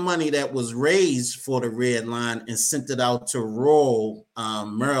all the money that was raised for the red line and sent it out to rural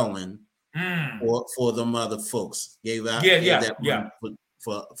Maryland Mm. for them other folks. Gave Yeah. gave Yeah. that Yeah. money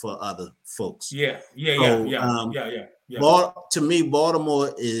for other folks. Yeah. Yeah. Yeah. So Yeah. Yeah. Yeah. Yeah. to me,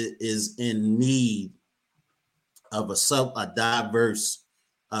 Baltimore is in need of a diverse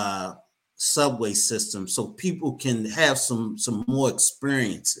subway system, so people can have some more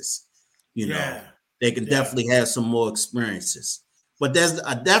experiences. Yeah. They can Yeah. definitely have some more experiences. But there's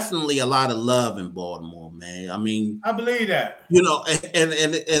definitely a lot of love in Baltimore, man. I mean, I believe that. and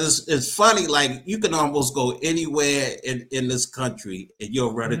it's funny, like you can almost go anywhere in this country and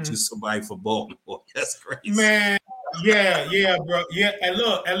you'll run Mm-hmm. into somebody from Baltimore. That's crazy. Man, yeah, bro. Yeah, and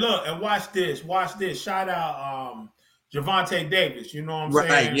look, and watch this. Watch this. Shout out Javante Davis. You know what I'm Right,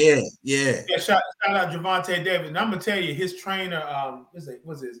 saying? yeah, yeah. Yeah, shout out Javante Davis. And I'm gonna tell you, his trainer, is it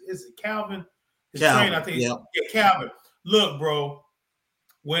Calvin? His trainer, I Calvin, think, yeah. yeah, Calvin. Look, bro,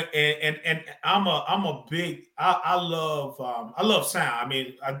 when and I'm a big I love sound. I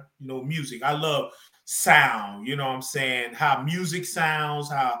mean, music. I love sound, you know what I'm saying? How music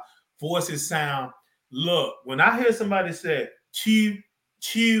sounds, how voices sound. Look, when I hear somebody say chew,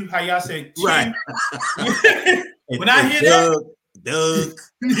 how y'all say Right. chew. When I hear Doug. that,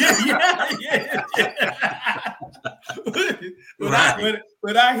 yeah. Right.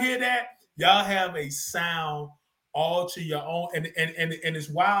 When I hear that, y'all have a sound all to your own, and it's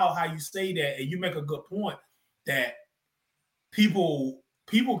wild how you say that, and you make a good point that people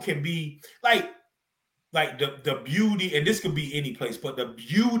can be like the beauty, and this could be any place, but the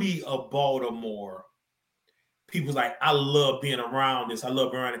beauty of Baltimore, people's like, I love being around this. I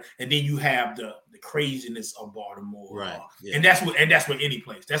love being around it. And then you have the craziness of Baltimore. Right. Yeah. And that's what any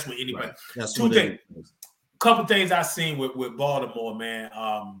place. That's what any place. Right. That's Two things. Couple things I seen with Baltimore, man.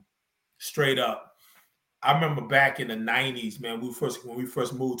 Straight up. I remember back in the 90s, man, when we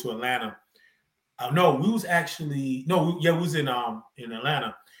first moved to Atlanta. We was in Atlanta.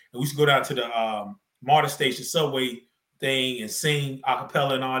 And we used to go down to the MARTA station subway thing and sing a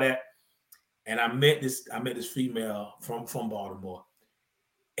cappella and all that. And I met this female from Baltimore.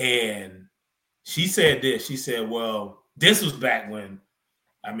 And she said this. She said, well, this was back when,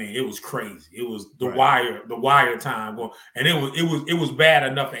 I mean, it was crazy. It was the wire time going. And it was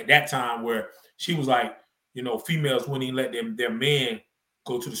bad enough at that time where she was like, you know, females wouldn't even let their men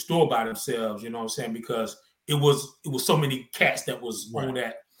go to the store by themselves, you know what I'm saying? Because it was so many cats that was on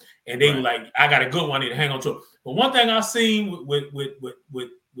that. And they were like, I got a good one, I need to hang on to it. But one thing I seen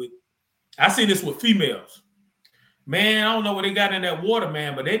I seen this with females. Man, I don't know what they got in that water,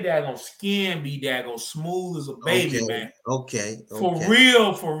 man, but they daggone skin be daggone smooth as a baby, man. Okay. For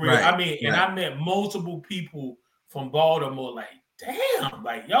real. Right. I mean, and I met multiple people from Baltimore, like, damn,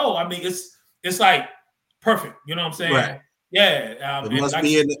 like, yo, I mean, it's like perfect. You know what I'm saying? Right. Yeah.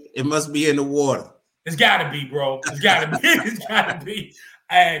 It must be in the water. It's gotta be, bro. It's gotta be. It's gotta be.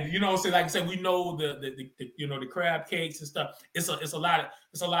 And you know, so like I said, we know the the crab cakes and stuff. It's a lot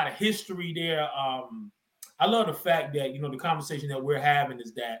of history there. I love the fact that, you know, the conversation that we're having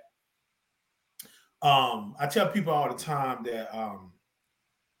is that I tell people all the time that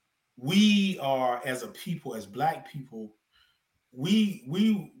we are, as a people, as Black people, we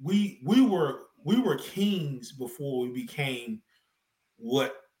were kings before we became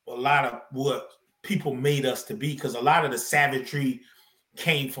what people made us to be, because a lot of the savagery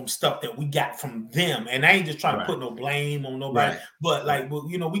came from stuff that we got from them. And I ain't just trying to put no blame on nobody, but like,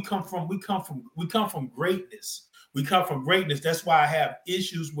 you know, we come from greatness. We come from greatness. That's why I have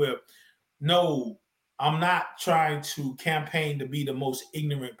issues where, no, I'm not trying to campaign to be the most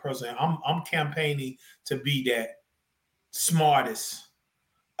ignorant person. I'm campaigning to be that smartest,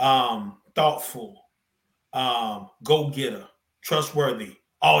 thoughtful, go-getter, trustworthy,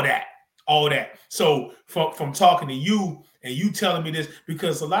 all that. So from talking to you and you telling me this,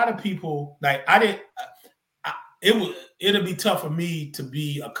 because a lot of people, like, it'll be tough for me to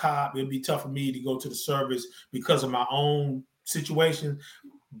be a cop. It'll be tough for me to go to the service because of my own situation.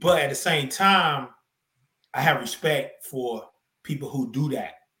 But at the same time, I have respect for people who do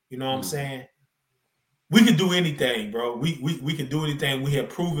that. You know what I'm saying? We can do anything, bro. We can do anything. We have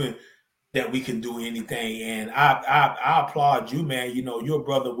proven that we can do anything. And I applaud you, man. You know, you're a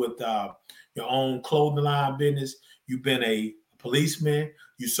brother with your own clothing line business. You've been a policeman.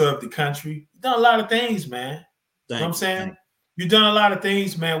 You served the country. You've done a lot of things, man. You know what I'm saying? You've done a lot of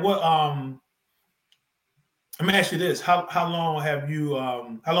things, man. What let me ask you this. How long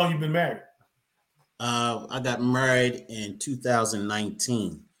you been married? I got married in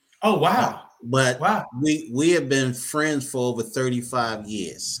 2019. Oh, wow. But we have been friends for over 35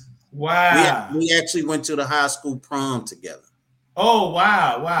 years. Wow. We actually went to the high school prom together. Oh,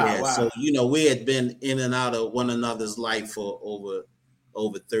 wow. Yeah, so, you know, we had been in and out of one another's life for over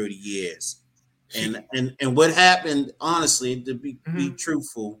 30 years. And what happened, honestly, to be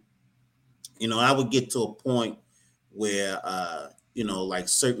truthful, you know, I would get to a point where, you know, like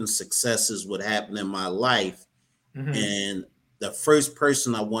certain successes would happen in my life. And the first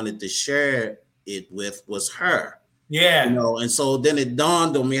person I wanted to share it with was her. Yeah. You know, and so then it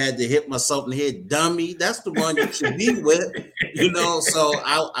dawned on me, I had to hit myself in the head, dummy, that's the one you should be with, you know. So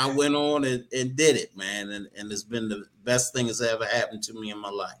I went on and did it, man. And it's been the best thing that's ever happened to me in my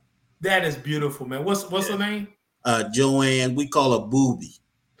life. That is beautiful, man. What's her name? Joanne. We call her Booby.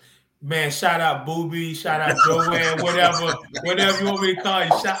 Man, shout out Booby, shout out Joanne, whatever you want me to call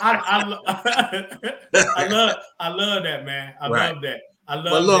you. I love that, man. I love that.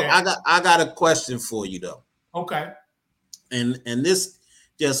 But look, that. I got a question for you though. Okay. And this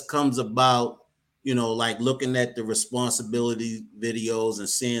just comes about, you know, like looking at the responsibility videos and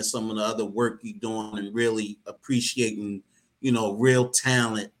seeing some of the other work you're doing and really appreciating, you know, real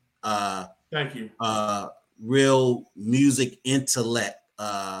talent. Thank you. Real music intellect,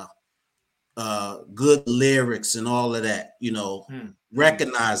 good lyrics and all of that, you know,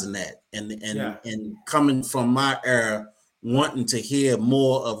 recognizing that and coming from my era, wanting to hear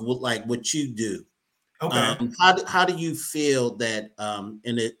more of what you do. Okay. How do you feel that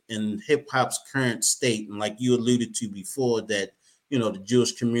in hip hop's current state, and like you alluded to before, that, you know, the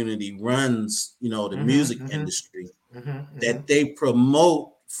Jewish community runs, you know, the music industry, that they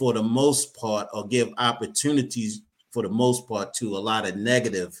promote for the most part or give opportunities for the most part to a lot of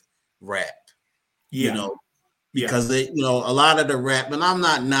negative rap, you know, because they, a lot of the rap, and I'm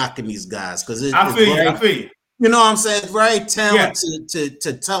not knocking these guys because I feel you. You know what I'm saying? It's very talented Yeah.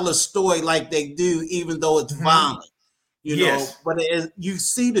 to tell a story like they do, even though it's violent. But you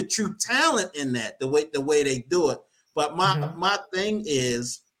see the true talent in that, the way they do it. But my thing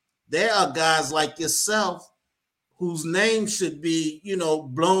is, there are guys like yourself whose names should be,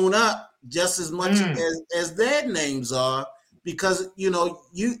 blown up just as much as their names are, because you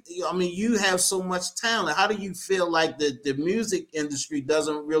have so much talent. How do you feel like the music industry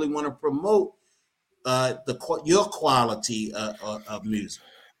doesn't really want to promote your quality of music?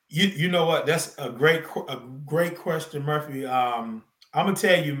 You know what? That's a great question, Murphy. I'm gonna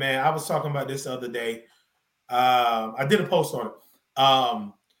tell you, man. I was talking about this the other day. I did a post on it.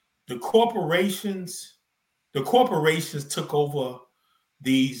 The corporations took over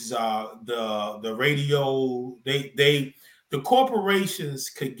these the radio. The corporations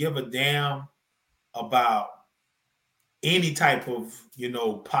could give a damn about any type of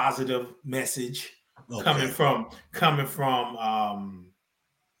positive message coming from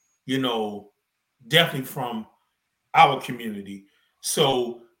definitely from our community.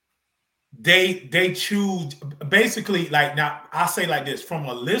 So they choose basically, like, now I say like this, from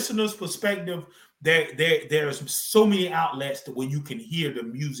a listener's perspective, there's so many outlets where you can hear the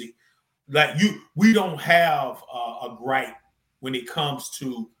music. Like we don't have a gripe when it comes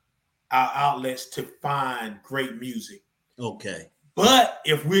to our outlets to find great music. Okay. But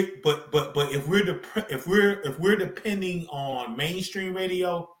if we're depending on mainstream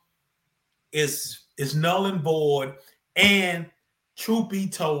radio, it's null and void. And truth be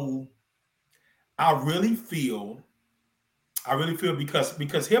told, I really feel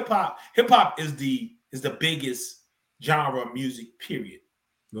because hip hop is the biggest genre of music, period.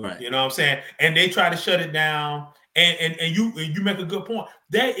 Right. You know what I'm saying? And they try to shut it down. And you make a good point.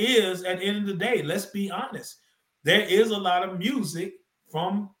 There is, at the end of the day, let's be honest, there is a lot of music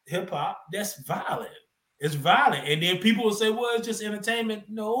from hip hop that's violent. It's violent. And then people will say, well, it's just entertainment.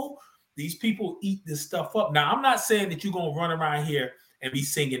 No, these people eat this stuff up. Now, I'm not saying that you're going to run around here and be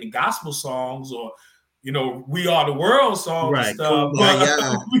singing the gospel songs or, We Are the World songs and stuff.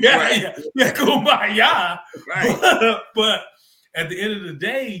 Kumbaya. Yeah, kumbaya. Right. But at the end of the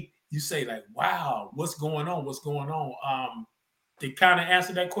day, you say, like, wow, what's going on? What's going on? To kind of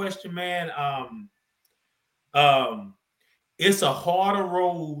answer that question, man, it's a harder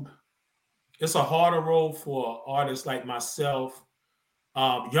road. It's a harder road for artists like myself,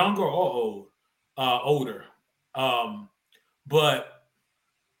 younger or older. But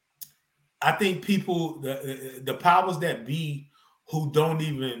I think people, the powers that be, who don't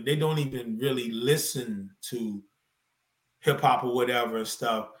even really listen to hip hop or whatever and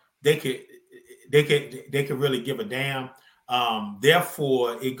stuff, they could really give a damn.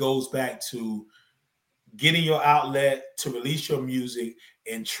 Therefore, it goes back to getting your outlet to release your music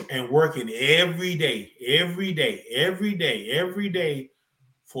and working every day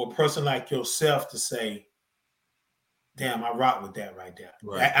for a person like yourself to say, damn, I rock with that right there.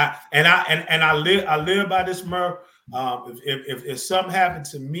 Right. I live by this, Murph. If something happened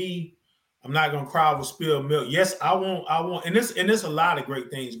to me, I'm not gonna cry over spilled milk. Yes, I want, and there's a lot of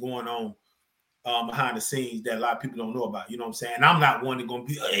great things going on behind the scenes that a lot of people don't know about. You know what I'm saying? And I'm not one that's gonna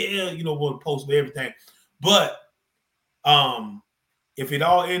be, want to post everything. But if it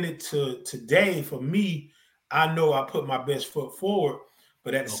all ended today for me, I know I put my best foot forward.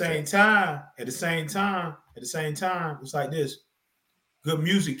 But at the same time, it's like this. Good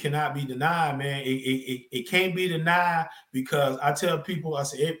music cannot be denied, man. It can't be denied, because I tell people, I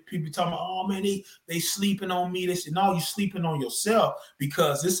say, people talking about, oh man, they sleeping on me. They say, no, you're sleeping on yourself,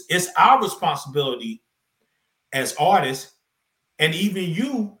 because it's our responsibility as artists, and even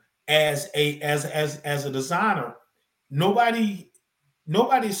you as a designer. Nobody's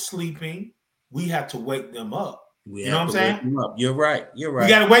sleeping. We have to wake them up. You know what I'm saying? You're right. You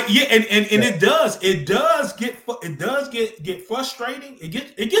gotta wait. Yeah, and it does get frustrating.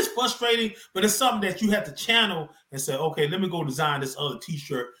 It gets frustrating, but it's something that you have to channel and say, okay, let me go design this other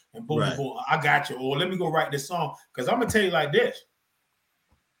T-shirt and boom, boom, I got you. Or let me go write this song. Because I'm gonna tell you like this: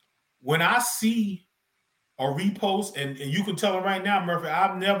 when I see a repost, and you can tell them right now, Murphy,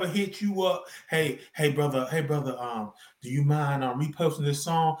 I've never hit you up. Hey brother, do you mind reposting this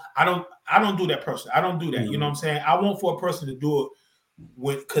song? I don't do that person. I don't do that. You know what I'm saying? I want for a person to do it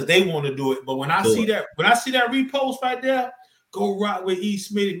because they want to do it. But when I see that repost right there, go rock with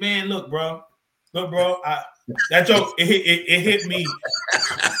Smitty. Man, look, bro. That joke, it hit me.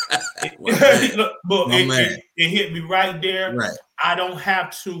 It hit me right there. Right. I don't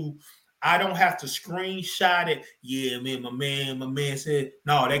have to screenshot it. Yeah, man, my man said,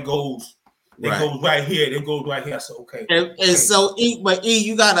 no, that goes It goes right here. It goes right here. So okay. And so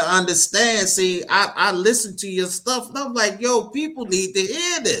you gotta understand. See, I listen to your stuff, and I'm like, yo, people need to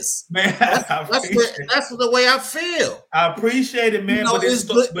hear this. Man, That's the way I feel. I appreciate it, man. You know, but it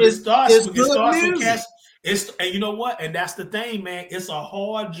starts with cats. And you know what? And that's the thing, man. It's a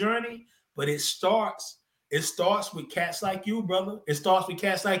hard journey, but it starts with cats like you, brother. It starts with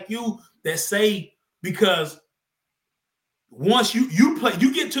cats like you that say, because once you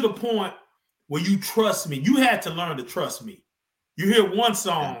get to the point where you trust me. You had to learn to trust me. You hear one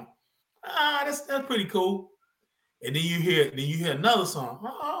song, that's pretty cool. And then you hear another song.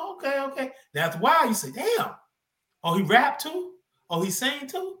 Oh, okay. That's why you say, damn. Oh, he rapped too? Oh, he sang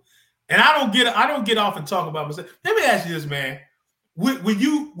too? And I don't get off and talk about myself. Let me ask you this, man. When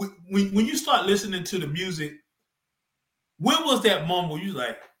you start listening to the music, when was that moment where you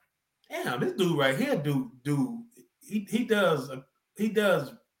like, damn, this dude right here, he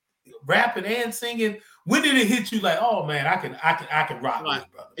does rapping and singing? When did it hit you like, oh man, I can rock with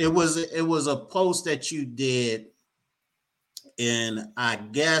it, brother? It was a post that you did, and I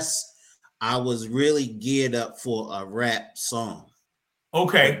guess I was really geared up for a rap song.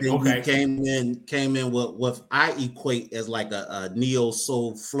 Okay. You came in with what I equate as like a neo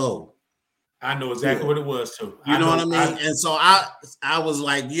soul flow. I know exactly what it was too. You know what I mean? And so I was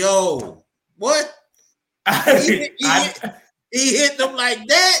like, yo, what? He hit them like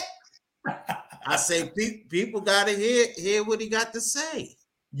that. I say people gotta hear what he got to say.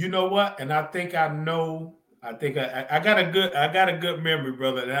 You know what? And I think I know. I think I got a good memory,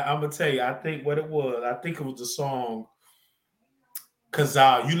 brother. And I'm gonna tell you, I think what it was. I think it was the song. Cause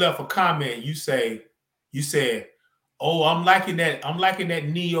you left a comment. You said, "Oh, I'm liking that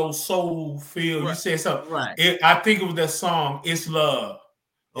neo soul feel." Right. You said something. Right. I think it was that song. It's love.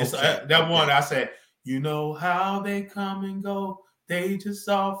 It's that one. I said, you know how they come and go. They just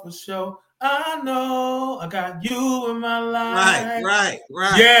offer show. I know I got you in my life. Right.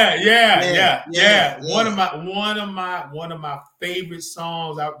 Yeah. One of my favorite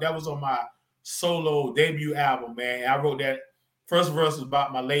songs. That was on my solo debut album, man. I wrote that. First verse was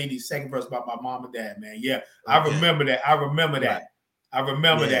about my lady. Second verse about my mom and dad, man. Yeah, I remember that. I remember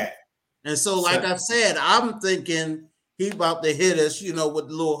that. And so, like I said, I'm thinking he about to hit us, with a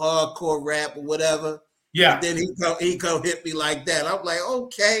little hardcore rap or whatever. Yeah. And then he come hit me like that. I'm like,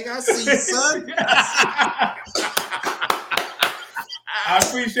 okay, I see you, son. I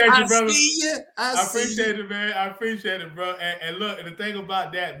appreciate you, brother. I appreciate it, man. I appreciate it, bro. And look, and the thing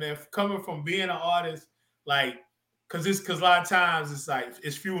about that, man, coming from being an artist, like, because a lot of times it's like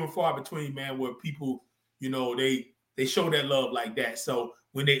it's few and far between, man, where people, they show that love like that. So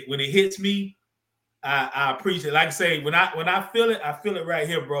when it hits me, I appreciate it. Like I say, when I feel it right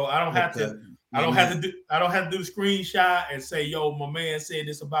here, bro. I don't have to. I don't have to do the screenshot and say, yo, my man said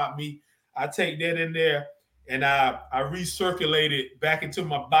this about me. I take that in there and I recirculate it back into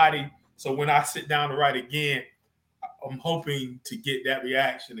my body. So when I sit down to write again, I'm hoping to get that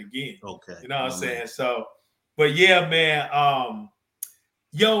reaction again. Okay. You know what I'm saying? So, but yeah, man.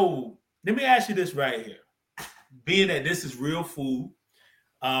 Yo, let me ask you this right here. Being that this is real food,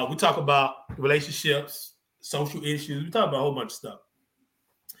 we talk about relationships, social issues. We talk about a whole bunch of stuff.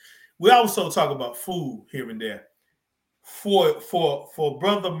 We also talk about food here and there. For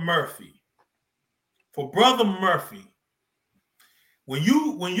Brother Murphy, when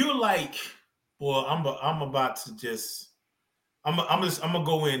you're like, boy, I'm about to just, I'm gonna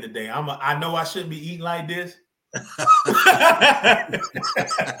go in today. I know I shouldn't be eating like this.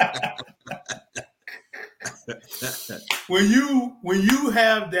 When you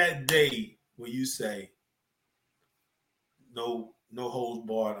have that day where you say, no holds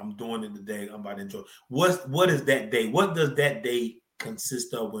barred, I'm doing it today, I'm about to enjoy. What is that day? What does that day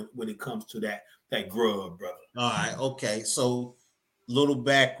consist of when it comes to that grub, brother? All right, okay. So little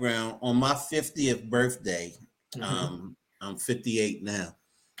background. On my 50th birthday, I'm 58 now.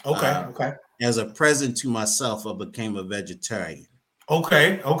 Okay. As a present to myself, I became a vegetarian.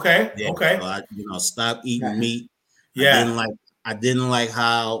 Okay. So I, stopped eating meat. Yeah. I didn't like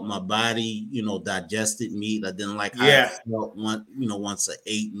how my body, digested meat. I didn't like how it felt once I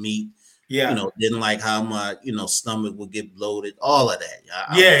ate meat. Yeah. Didn't like how my, stomach would get bloated, all of that.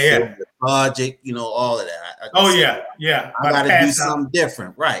 I feel lethargic, all of that. Yeah. I got to do something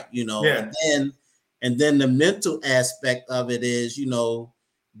different, right? And then the mental aspect of it is,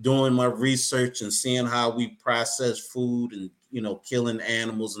 doing my research and seeing how we process food and, killing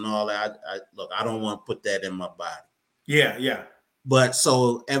animals and all that. I don't want to put that in my body. Yeah. But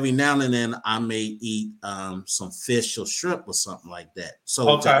so every now and then I may eat some fish or shrimp or something like that.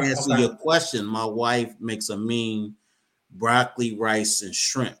 So to answer your question, my wife makes a mean broccoli, rice, and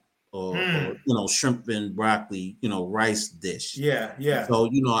shrimp. or shrimp and broccoli, rice dish. Yeah, yeah. So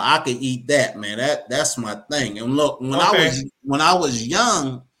I could eat that, man. That's my thing. And look, when Okay. I was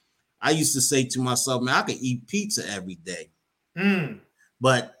young, I used to say to myself, man, I could eat pizza every day.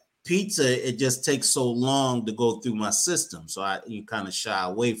 But pizza, it just takes so long to go through my system, so you kind of shy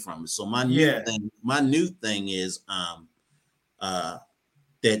away from it. So my new thing is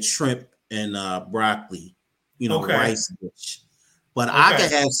that shrimp and broccoli, rice dish. But I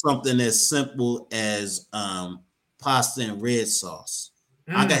could have something as simple as pasta and red sauce.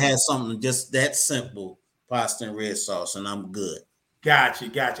 I could have something just that simple, pasta and red sauce, and I'm good. Gotcha.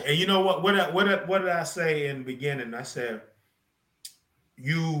 And you know what? What did I say in the beginning? I said,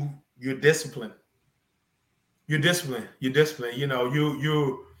 you're disciplined. You're disciplined. You made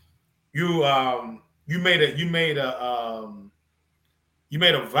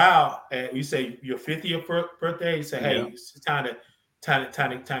a vow. You say your 50th birthday. You say, hey, it's time to cut it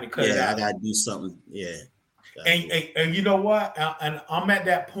out. I gotta do something. Yeah. And you know what? And I'm at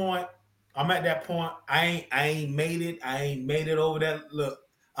that point. I ain't made it. I ain't made it over that. Look,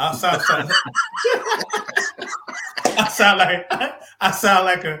 I sound like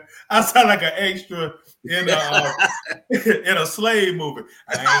an extra in a slave movie.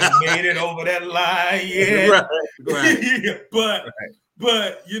 I ain't made it over that line yet. Right.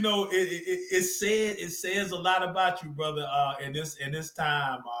 But it says a lot about you, brother. In this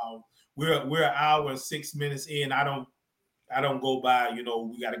time, we're an hour and 6 minutes in. I don't go by. We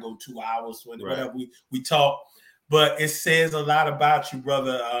got to go 2 hours whatever we talk. But it says a lot about you,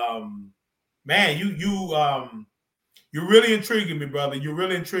 brother. Man, you're really intriguing me, brother. You're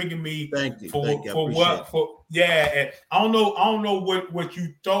really intriguing me. Thank you. And I don't know what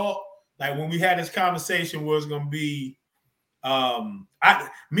you thought. Like when we had this conversation was going to be.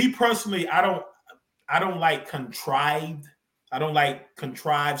 Me personally, I don't like contrived. I don't like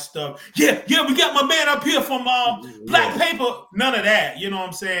contrived stuff. Yeah, we got my man up here from Black Paper. None of that. You know what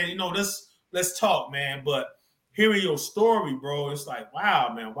I'm saying? Let's talk, man. But hearing your story, bro, it's like,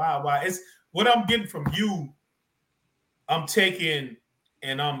 wow, man, wow. It's what I'm getting from you. I'm taking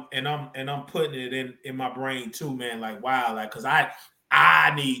and I'm putting it in my brain too, man. Like, wow, like, cause I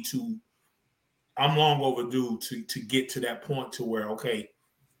need to. I'm long overdue to get to that point to where, okay,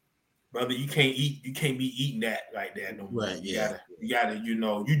 brother, you can't be eating that like that no more. Right, you gotta, you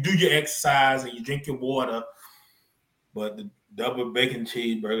do your exercise and you drink your water, but the double bacon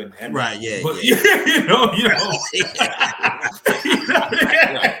cheeseburger, right, but,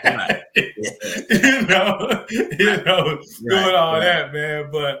 doing all that, man.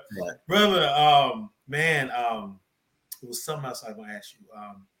 But brother, man, it was something else I was gonna ask you.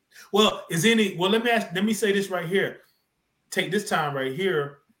 Let me say this right here. Take this time right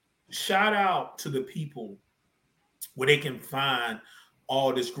here. Shout out to the people where they can find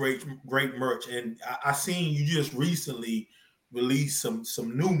all this great merch. And I seen you just recently released some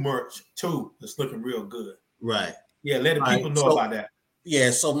new merch too. It's looking real good. Right. Yeah, let the people know about that.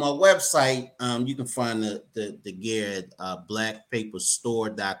 Yeah, so my website, you can find the gear at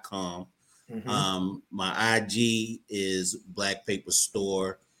blackpaperstore.com. My IG is Black Paper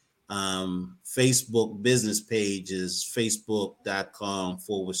Store. Facebook business page is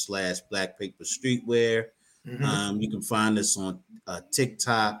facebook.com/Black Paper Streetwear. You can find us on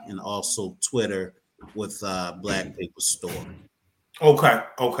TikTok and also Twitter with Black Paper Store.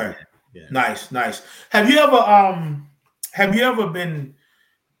 Okay. Yeah. Nice. Have you ever been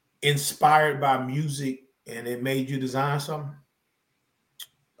inspired by music and it made you design something?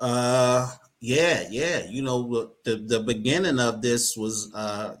 Yeah. The beginning of this was,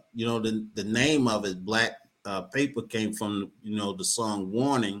 the name of it, Black Paper, came from, the song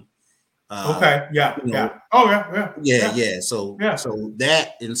Warning. Okay. Yeah. So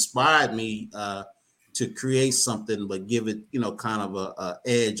that inspired me to create something, but give it, kind of a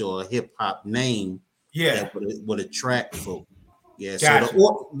edge or a hip hop name. Yeah. That would attract folk. Yeah.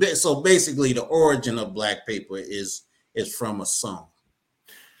 Gotcha. So basically the origin of Black Paper is from a song.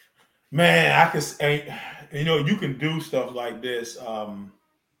 Man, I can say, you can do stuff like this.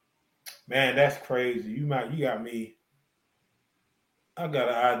 Man, that's crazy. You got me. I got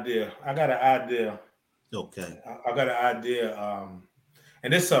an idea. Okay. I got an idea.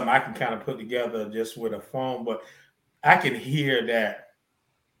 And it's something I can kind of put together just with a phone, but I can hear that.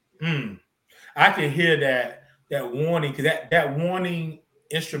 I can hear that warning, because that warning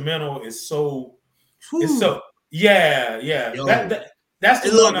instrumental is so. Whew. It's so. Yeah. Yo. That's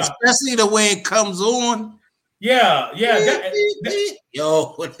the one. Especially the way it comes on. Yeah.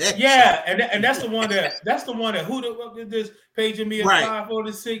 And that's the one that who did this paging me at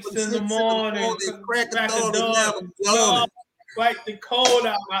 5:46 in the morning, crack a dawn. Wipe the cold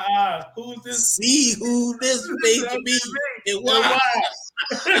out my eye. Who's this? See who this may be. It was.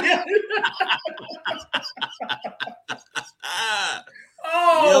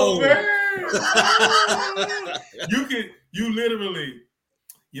 Oh, man. Oh. You literally,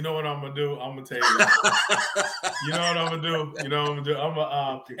 you know what I'm gonna do? I'm gonna tell you. You know what I'm gonna do? You know what I'm gonna do? I'm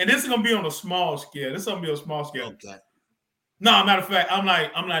gonna and this is gonna be on a small scale. This is gonna be a small scale. Okay. No, matter of fact, I'm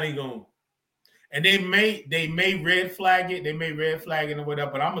not even gonna. And they may red flag it, or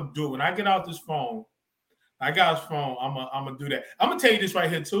whatever, but I'm gonna do it. When I get off this phone, I'm gonna do that. I'm gonna tell you this right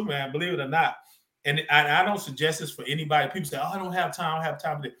here too, man. Believe it or not. And I don't suggest this for anybody. People say, "Oh, I don't have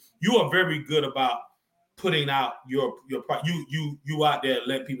time." You are very good about putting out your you out there,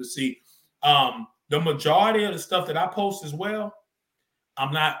 let people see. The majority of the stuff that I post as well,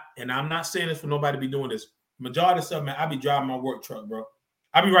 I'm not saying this for nobody to be doing this. Majority of stuff, man, I be driving my work truck, bro.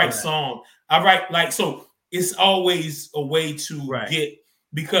 I be writing songs. I write so it's always a way to get,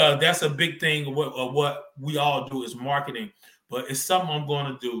 because that's a big thing of what we all do is marketing. But it's something I'm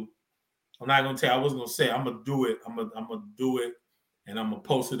going to do. I'm not going to tell you. I wasn't going to say it. I'm going to do it. I'm going to do it, and I'm going to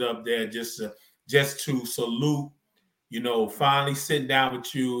post it up there just to salute, finally sitting down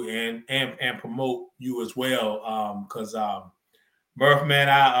with you and promote you as well. Because Murph, man,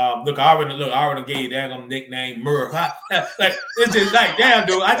 I already gave that on nickname Murph. Like it's just like, damn,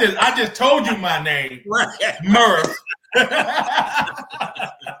 dude. I just told you my name, Murph.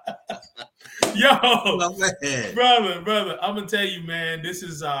 Yo, brother, I'm gonna tell you, man. This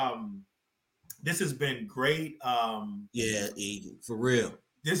has been great. Yeah, Eden, for real.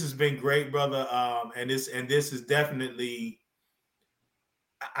 This has been great, brother. And this is definitely.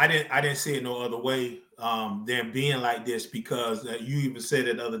 I didn't see it no other way than being like this, because you even said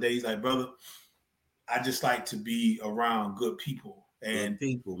it the other day. He's like, brother, I just like to be around good people. And good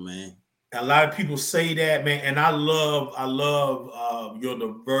people, man. A lot of people say that, man. And I love your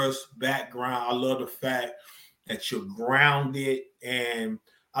diverse background. I love the fact that you're grounded. And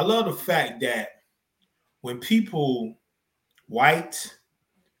I love the fact that when people, white,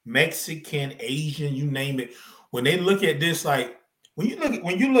 Mexican, Asian, you name it, when they look at this, like,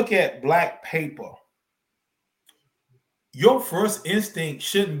 when you look at black paper, your first instinct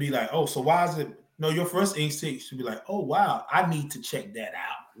shouldn't be like, oh, so why is it? No, your first instinct should be like, oh, wow, I need to check that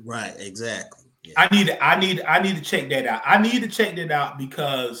out. Right, exactly. Yeah. I need to check that out. I need to check that out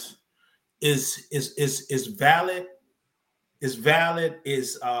because it's valid. It's valid.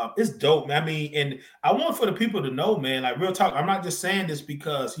 It's dope, man. I mean, and I want for the people to know, man, like, real talk. I'm not just saying this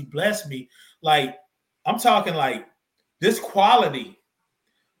because he blessed me. Like, I'm talking like, This quality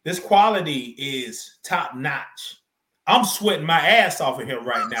is top notch. I'm sweating my ass off in here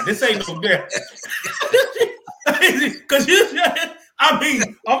right now. This ain't no good. Because I'm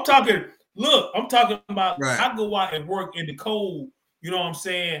talking about, I go out and work in the cold, you know what I'm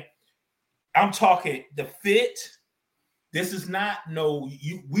saying? I'm talking the fit. This is not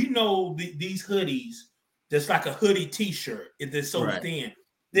we know these hoodies, that's like a hoodie t-shirt. It's so thin.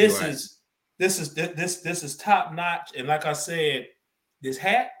 This is top notch. And like I said, this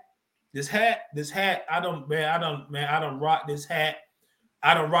hat, I don't rock this hat.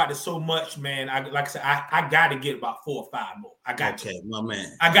 I don't rock it so much, man. I got to get about 4 or 5 more. I got to. My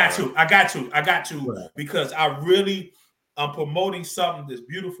man. I got to because I'm promoting something that's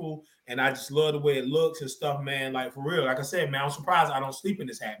beautiful, and I just love the way it looks and stuff, man. Like, for real. Like I said, man, I'm surprised I don't sleep in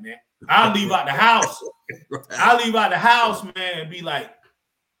this hat, man. I'll leave out the house. Man, and be like,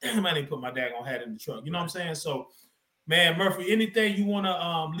 damn, I didn't put my daggone hat in the truck. You know what I'm saying? So, man, Murphy, anything you want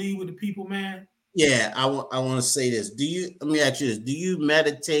to leave with the people, man? Yeah, I want to say this. Let me ask you this. Do you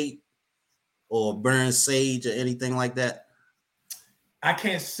meditate or burn sage or anything like that? I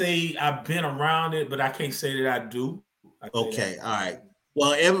can't say I've been around it, but I can't say that I do. Okay, all right.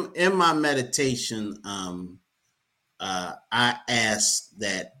 Well, in my meditation, I ask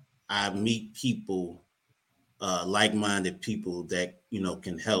that I meet people, like-minded people that,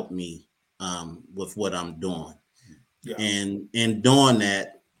 can help me with what I'm doing. Yeah. And in doing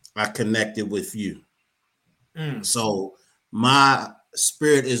that, I connected with you. So my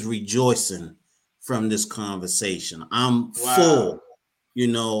spirit is rejoicing from this conversation. I'm full.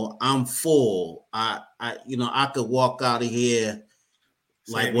 I'm full. I could walk out of here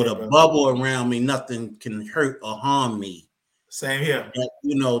like with a bubble around me. Nothing can hurt or harm me. Same here. And,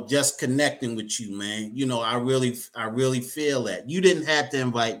 just connecting with you, man. I really feel that. You didn't have to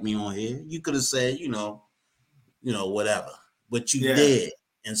invite me on here. You could have said, whatever, but you did.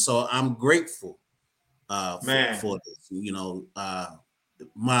 And so I'm grateful for this.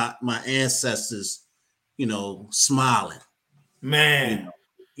 My ancestors, smiling. Man.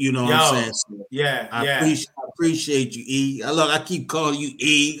 You know what I'm saying? So I appreciate you, E. Look, I keep calling you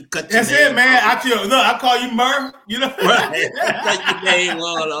E. That's it, man. I call you Murph. You know, right? Cut your name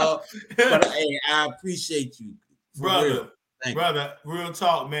on, but hey, I appreciate you, brother. Real. Brother, real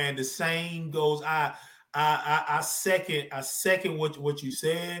talk, man. The same goes. I second what you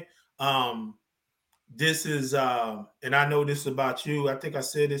said. This is and I know this is about you. I think I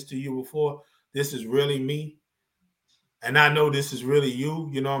said this to you before. This is really me. And I know this is really you.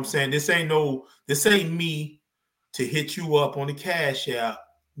 You know what I'm saying? This ain't me to hit you up on the Cash App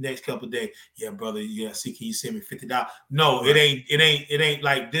next couple of days. Yeah, brother. Yeah, see, can you send me $50? No, right. It ain't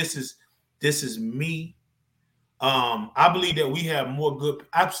like this is me. I believe that we have more good.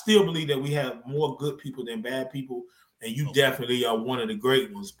 I still believe that we have more good people than bad people. And you definitely are one of the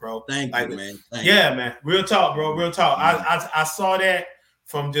great ones, bro. Thank you, man. Man. Real talk, bro. Real talk. I saw that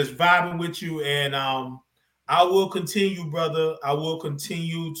from just vibing with you, and I will continue, brother. I will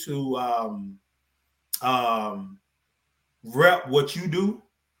continue to rep what you do.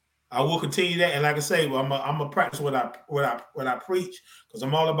 I will continue that, and like I say, I'm gonna practice what I preach, because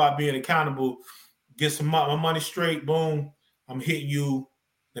I'm all about being accountable. Get my money straight. Boom. I'm hitting you.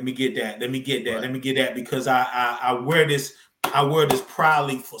 Let me get that. Right. Because I wear this. I wear this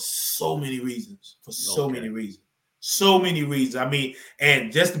proudly for so many reasons. So many reasons. I mean,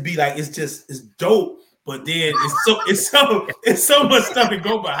 and just to be like, it's dope. But then it's so much stuff to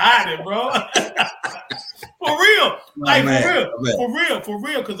go behind it, bro. For real, for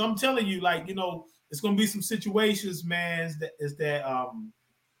real. Because I'm telling you, like, you know, it's gonna be some situations, man.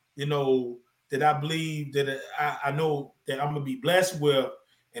 That I believe that I know that I'm gonna be blessed with,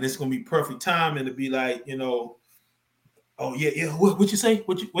 and it's gonna be perfect time, and to be like, you know, oh yeah. What you say?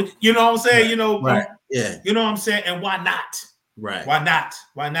 What you know what I'm saying? You know, right? Yeah. You know what I'm saying? And why not? Right. Why not?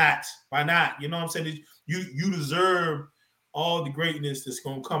 You know what I'm saying? You deserve all the greatness that's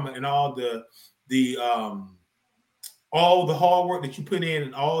gonna come, and all the hard work that you put in,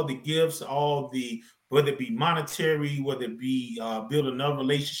 and all the gifts, whether it be monetary, whether it be building another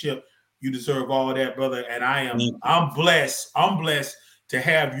relationship. You deserve all that, brother. And I'm blessed. I'm blessed to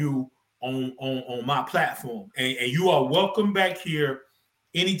have you on my platform. And you are welcome back here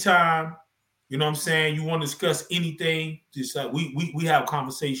anytime. You know what I'm saying? You want to discuss anything, just like we have a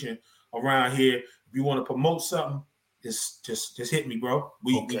conversation around here. If you want to promote something, just hit me, bro.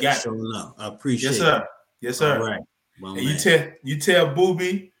 We got sure enough. I appreciate it. Yes, sir. All right. Well, and you tell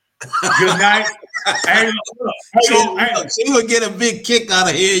Booby good night. She would get a big kick out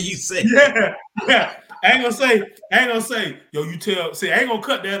of here. You say, yeah. I ain't gonna say, yo, you tell. See, I ain't gonna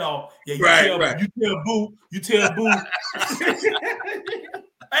cut that off. Yeah, you tell Boo.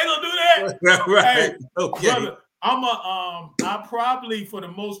 I ain't gonna do that. Right. Hey, okay. Brother, I probably, for the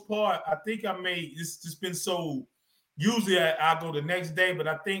most part, I think I made it's just been so. Usually I go the next day, but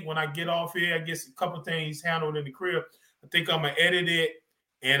I think when I get off here, I get a couple of things handled in the crib. I think I'm gonna edit it.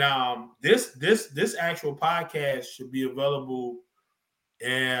 And this actual podcast should be available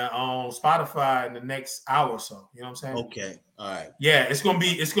on Spotify in the next hour or so. You know what I'm saying? Okay. All right. Yeah, it's gonna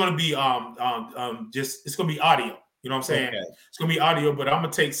be audio. You know what I'm saying? Okay. It's gonna be audio, but I'm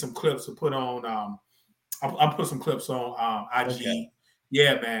gonna take some clips to put on. I'll put some clips on IG. Okay.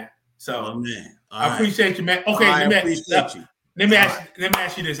 Yeah, man. So man. I appreciate you, man. Okay, I appreciate you. Let me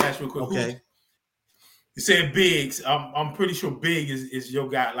ask you this, real quick. Okay. You said Biggs. I'm pretty sure Big is your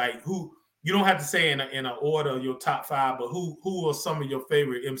guy. Like, who, you don't have to say in an order your top 5, but who are some of your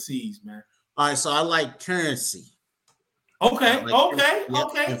favorite MCs, man? All right, so I like Currency. Okay.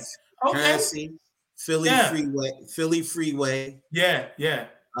 Currency, Philly Freeway. Yeah.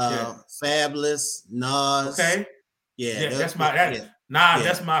 Fabulous, Nas. Okay. Yeah, that's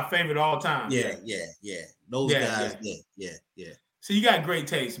my favorite all time. Yeah. Those guys. Yeah. So you got great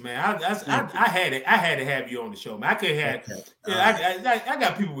taste, man. I had to have you on the show, man. I could have. Okay. I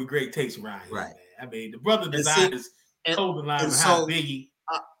got people with great taste around here, right? Man. I mean, the brother designers clothing line behind Biggie.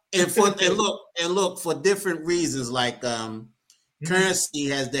 And look for different reasons. Like Currency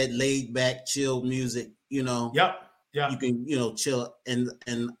has that laid back, chill music. You know. Yep. You can chill, and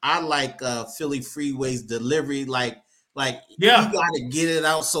I like Philly Freeway's delivery, like he gotta get it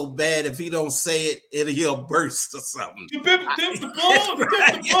out so bad. If he don't say it, he'll burst or something. You tip the ball.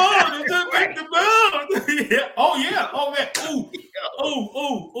 Oh yeah. Ooh.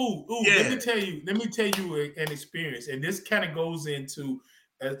 Yeah. Let me tell you an experience, and this kind of goes into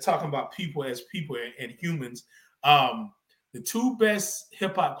talking about people as people and humans. The 2 best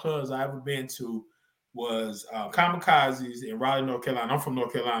hip hop clubs I ever been to was Kamikazes in Raleigh, North Carolina. I'm from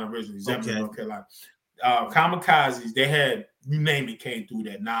North Carolina originally, Zeppelin, North Carolina. Kamikazes, they had, you name it, came through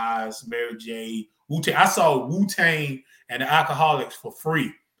that. Nas, Mary J, Wu-Tang. I saw Wu-Tang and the Alcoholics for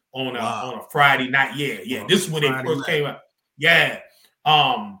free on a Friday night. Yeah. This is when they first came out. Yeah.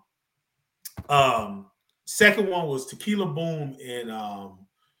 Second one was Tequila Boom in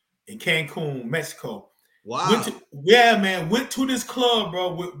Cancun, Mexico. Wow. Went to this club,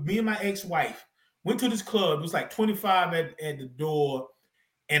 bro, with me and my ex-wife. Went to this club. It was like 25 at the door.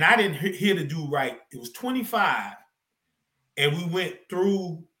 And I didn't hear the dude right. It was 25. And we went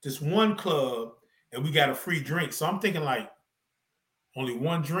through this one club and we got a free drink. So I'm thinking like only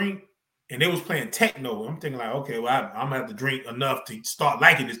one drink. And they was playing techno. I'm thinking like, okay, well, I'm gonna have to drink enough to start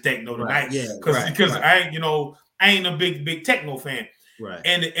liking this techno tonight. Because I ain't a big techno fan. Right.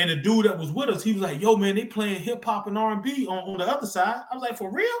 And the dude that was with us, he was like, yo, man, they playing hip hop and R&B on the other side. I was like,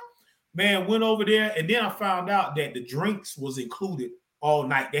 for real? Man, went over there, and then I found out that the drinks was included all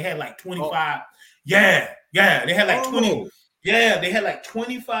night. They had like 25. Oh. Yeah. They had like 20. Yeah, they had like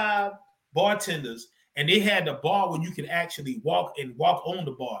 25 bartenders, and they had the bar where you could actually walk on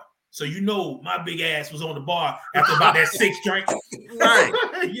the bar. So my big ass was on the bar after about that 6 drinks. Right.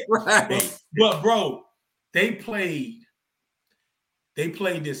 Yeah. Right. But bro, they played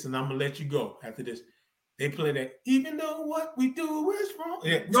this, and I'm gonna let you go after this. They play that, even though what we do is wrong.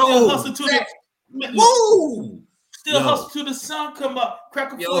 Yeah, still hustle to hustle till the sun come up.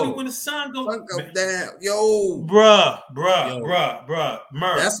 Crack a 40 when the sun goes down. Bruh.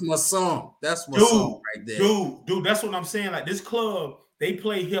 Murph. That's my song. That's my song right there. Dude, that's what I'm saying. Like this club, they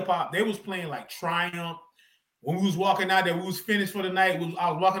play hip hop. They was playing like Triumph. When we was walking out there, we was finished for the night.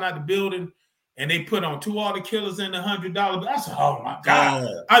 I was walking out the building, and they put on Two All the Killers and $100. I said, "Oh my god!"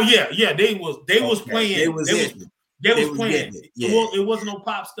 Oh yeah. They was playing. They was playing. It wasn't no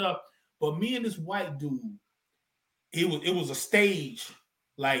pop stuff. But me and this white dude, it was a stage.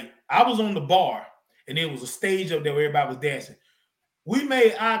 Like I was on the bar, and there was a stage up there where everybody was dancing. We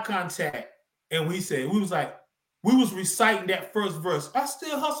made eye contact, and we was reciting that first verse. I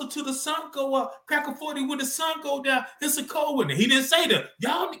still hustle till the sun go up. Crack a 40 when the sun go down. It's a cold one. He didn't say that.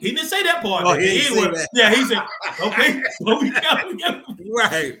 He didn't say that part. He didn't say that. Yeah, he said, okay.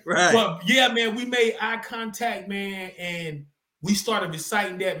 Right. But yeah, man, we made eye contact, man, and we started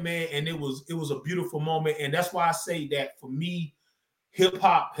reciting that, man, and it was a beautiful moment. And that's why I say that for me, hip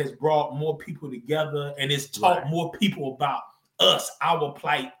hop has brought more people together, and it's taught more people about us, our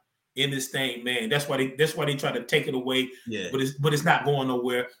plight in this thing, man. That's why they try to take it away. Yeah. But it's not going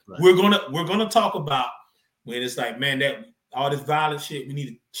nowhere. Right. We're gonna talk about when it's like, man, that all this violent shit, we need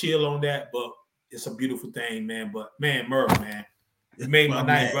to chill on that. But it's a beautiful thing, man. But man, Murph, man, you made my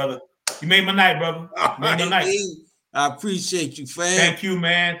night, brother. You made my night, brother. You made my night. I appreciate you, fam. Thank you,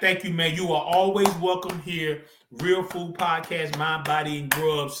 man. You are always welcome here. Real Food Podcast, Mind, Body, and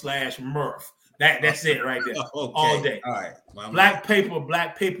Grub /Murph. That's it right there. Okay. All day. All right. Black paper,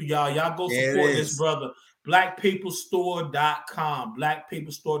 y'all. Y'all go support this brother. Blackpaperstore.com.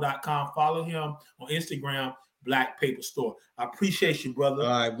 Blackpaperstore.com. Follow him on Instagram, Black Paper Store. I appreciate you, brother. All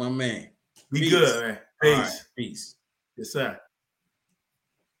right, my man. Be good, man. Peace. Right. Peace. Yes, sir.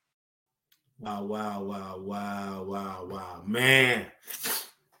 Wow.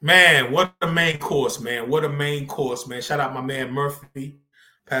 Man, what a main course, man. Shout out my man Murphy,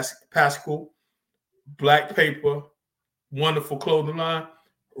 Pascal, Black Paper, wonderful clothing line.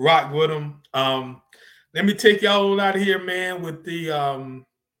 Rock with them. Let me take y'all out of here, man, with the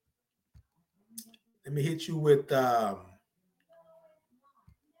let me hit you with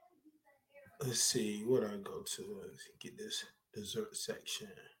let's see, where do I go to? Let's get this dessert section.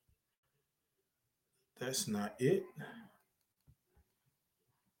 That's not it.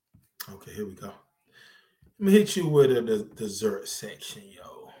 Okay, here we go. Let me hit you with the dessert section,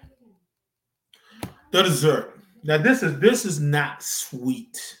 yo. The dessert. Now this is not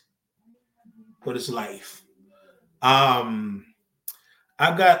sweet, but it's life. I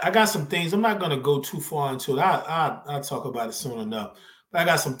got some things. I'm not gonna go too far into it. I'll talk about it soon enough. But I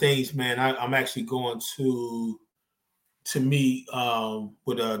got some things, man. I'm actually going to meet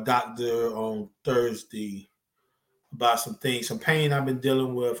with a doctor on Thursday about some things, some pain I've been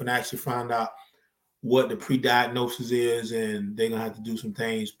dealing with, and I actually found out what the pre-diagnosis is, and they're gonna have to do some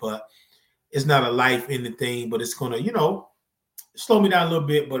things, but it's not a life-ending thing, but it's gonna, slow me down a little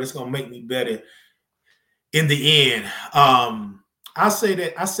bit, but it's gonna make me better in the end. I say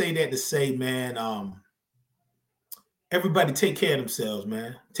that to say, man, everybody take care of themselves,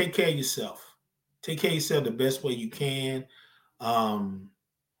 man. Take care of yourself. Take care of yourself the best way you can.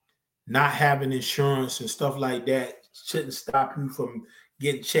 Not having insurance and stuff like that shouldn't stop you from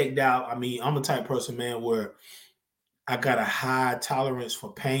getting checked out. I mean, I'm a type of person, man, where I got a high tolerance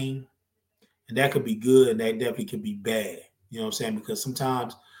for pain, and that could be good, and that definitely could be bad. You know what I'm saying? Because a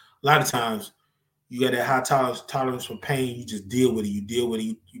lot of times, you got that high tolerance for pain. You just deal with it. You deal with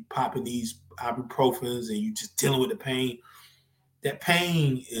it. You popping these ibuprofens and you just dealing with the pain. That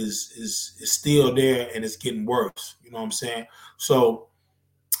pain is still there and it's getting worse. You know what I'm saying? So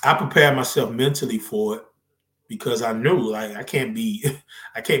I prepared myself mentally for it because I knew like I can't be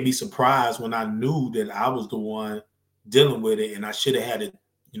surprised when I knew that I was the one dealing with it and I should have had it,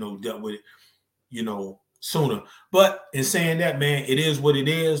 dealt with it, sooner. But in saying that, man, it is what it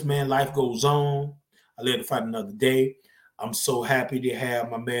is, man. Life goes on. I live to fight another day. I'm so happy to have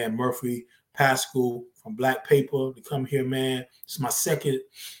my man Murphy Pascal from Black Paper to come here, man. It's my second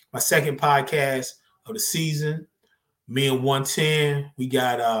podcast of the season. Me and 110, we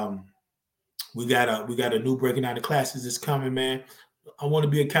got a new Breaking Down the Classes that's coming, man. I want to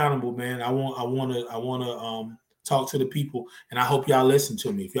be accountable, man. I want to talk to the people, and I hope y'all listen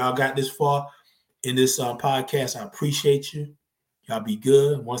to me. If y'all got this far in this podcast, I appreciate you. Y'all be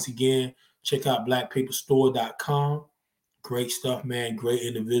good. Once again, check out blackpaperstore.com. Great stuff, man. Great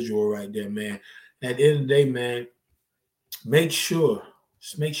individual right there, man. And at the end of the day, man, make sure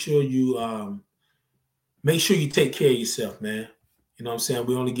you take care of yourself, man. You know what I'm saying?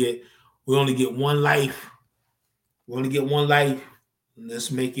 We only get one life. We only get one life. Let's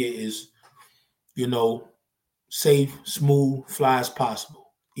make it as, safe, smooth, fly as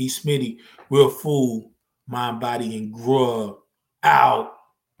possible. E. Smitty, real food, mind, body, and grub out.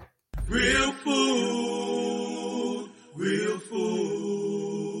 Real food.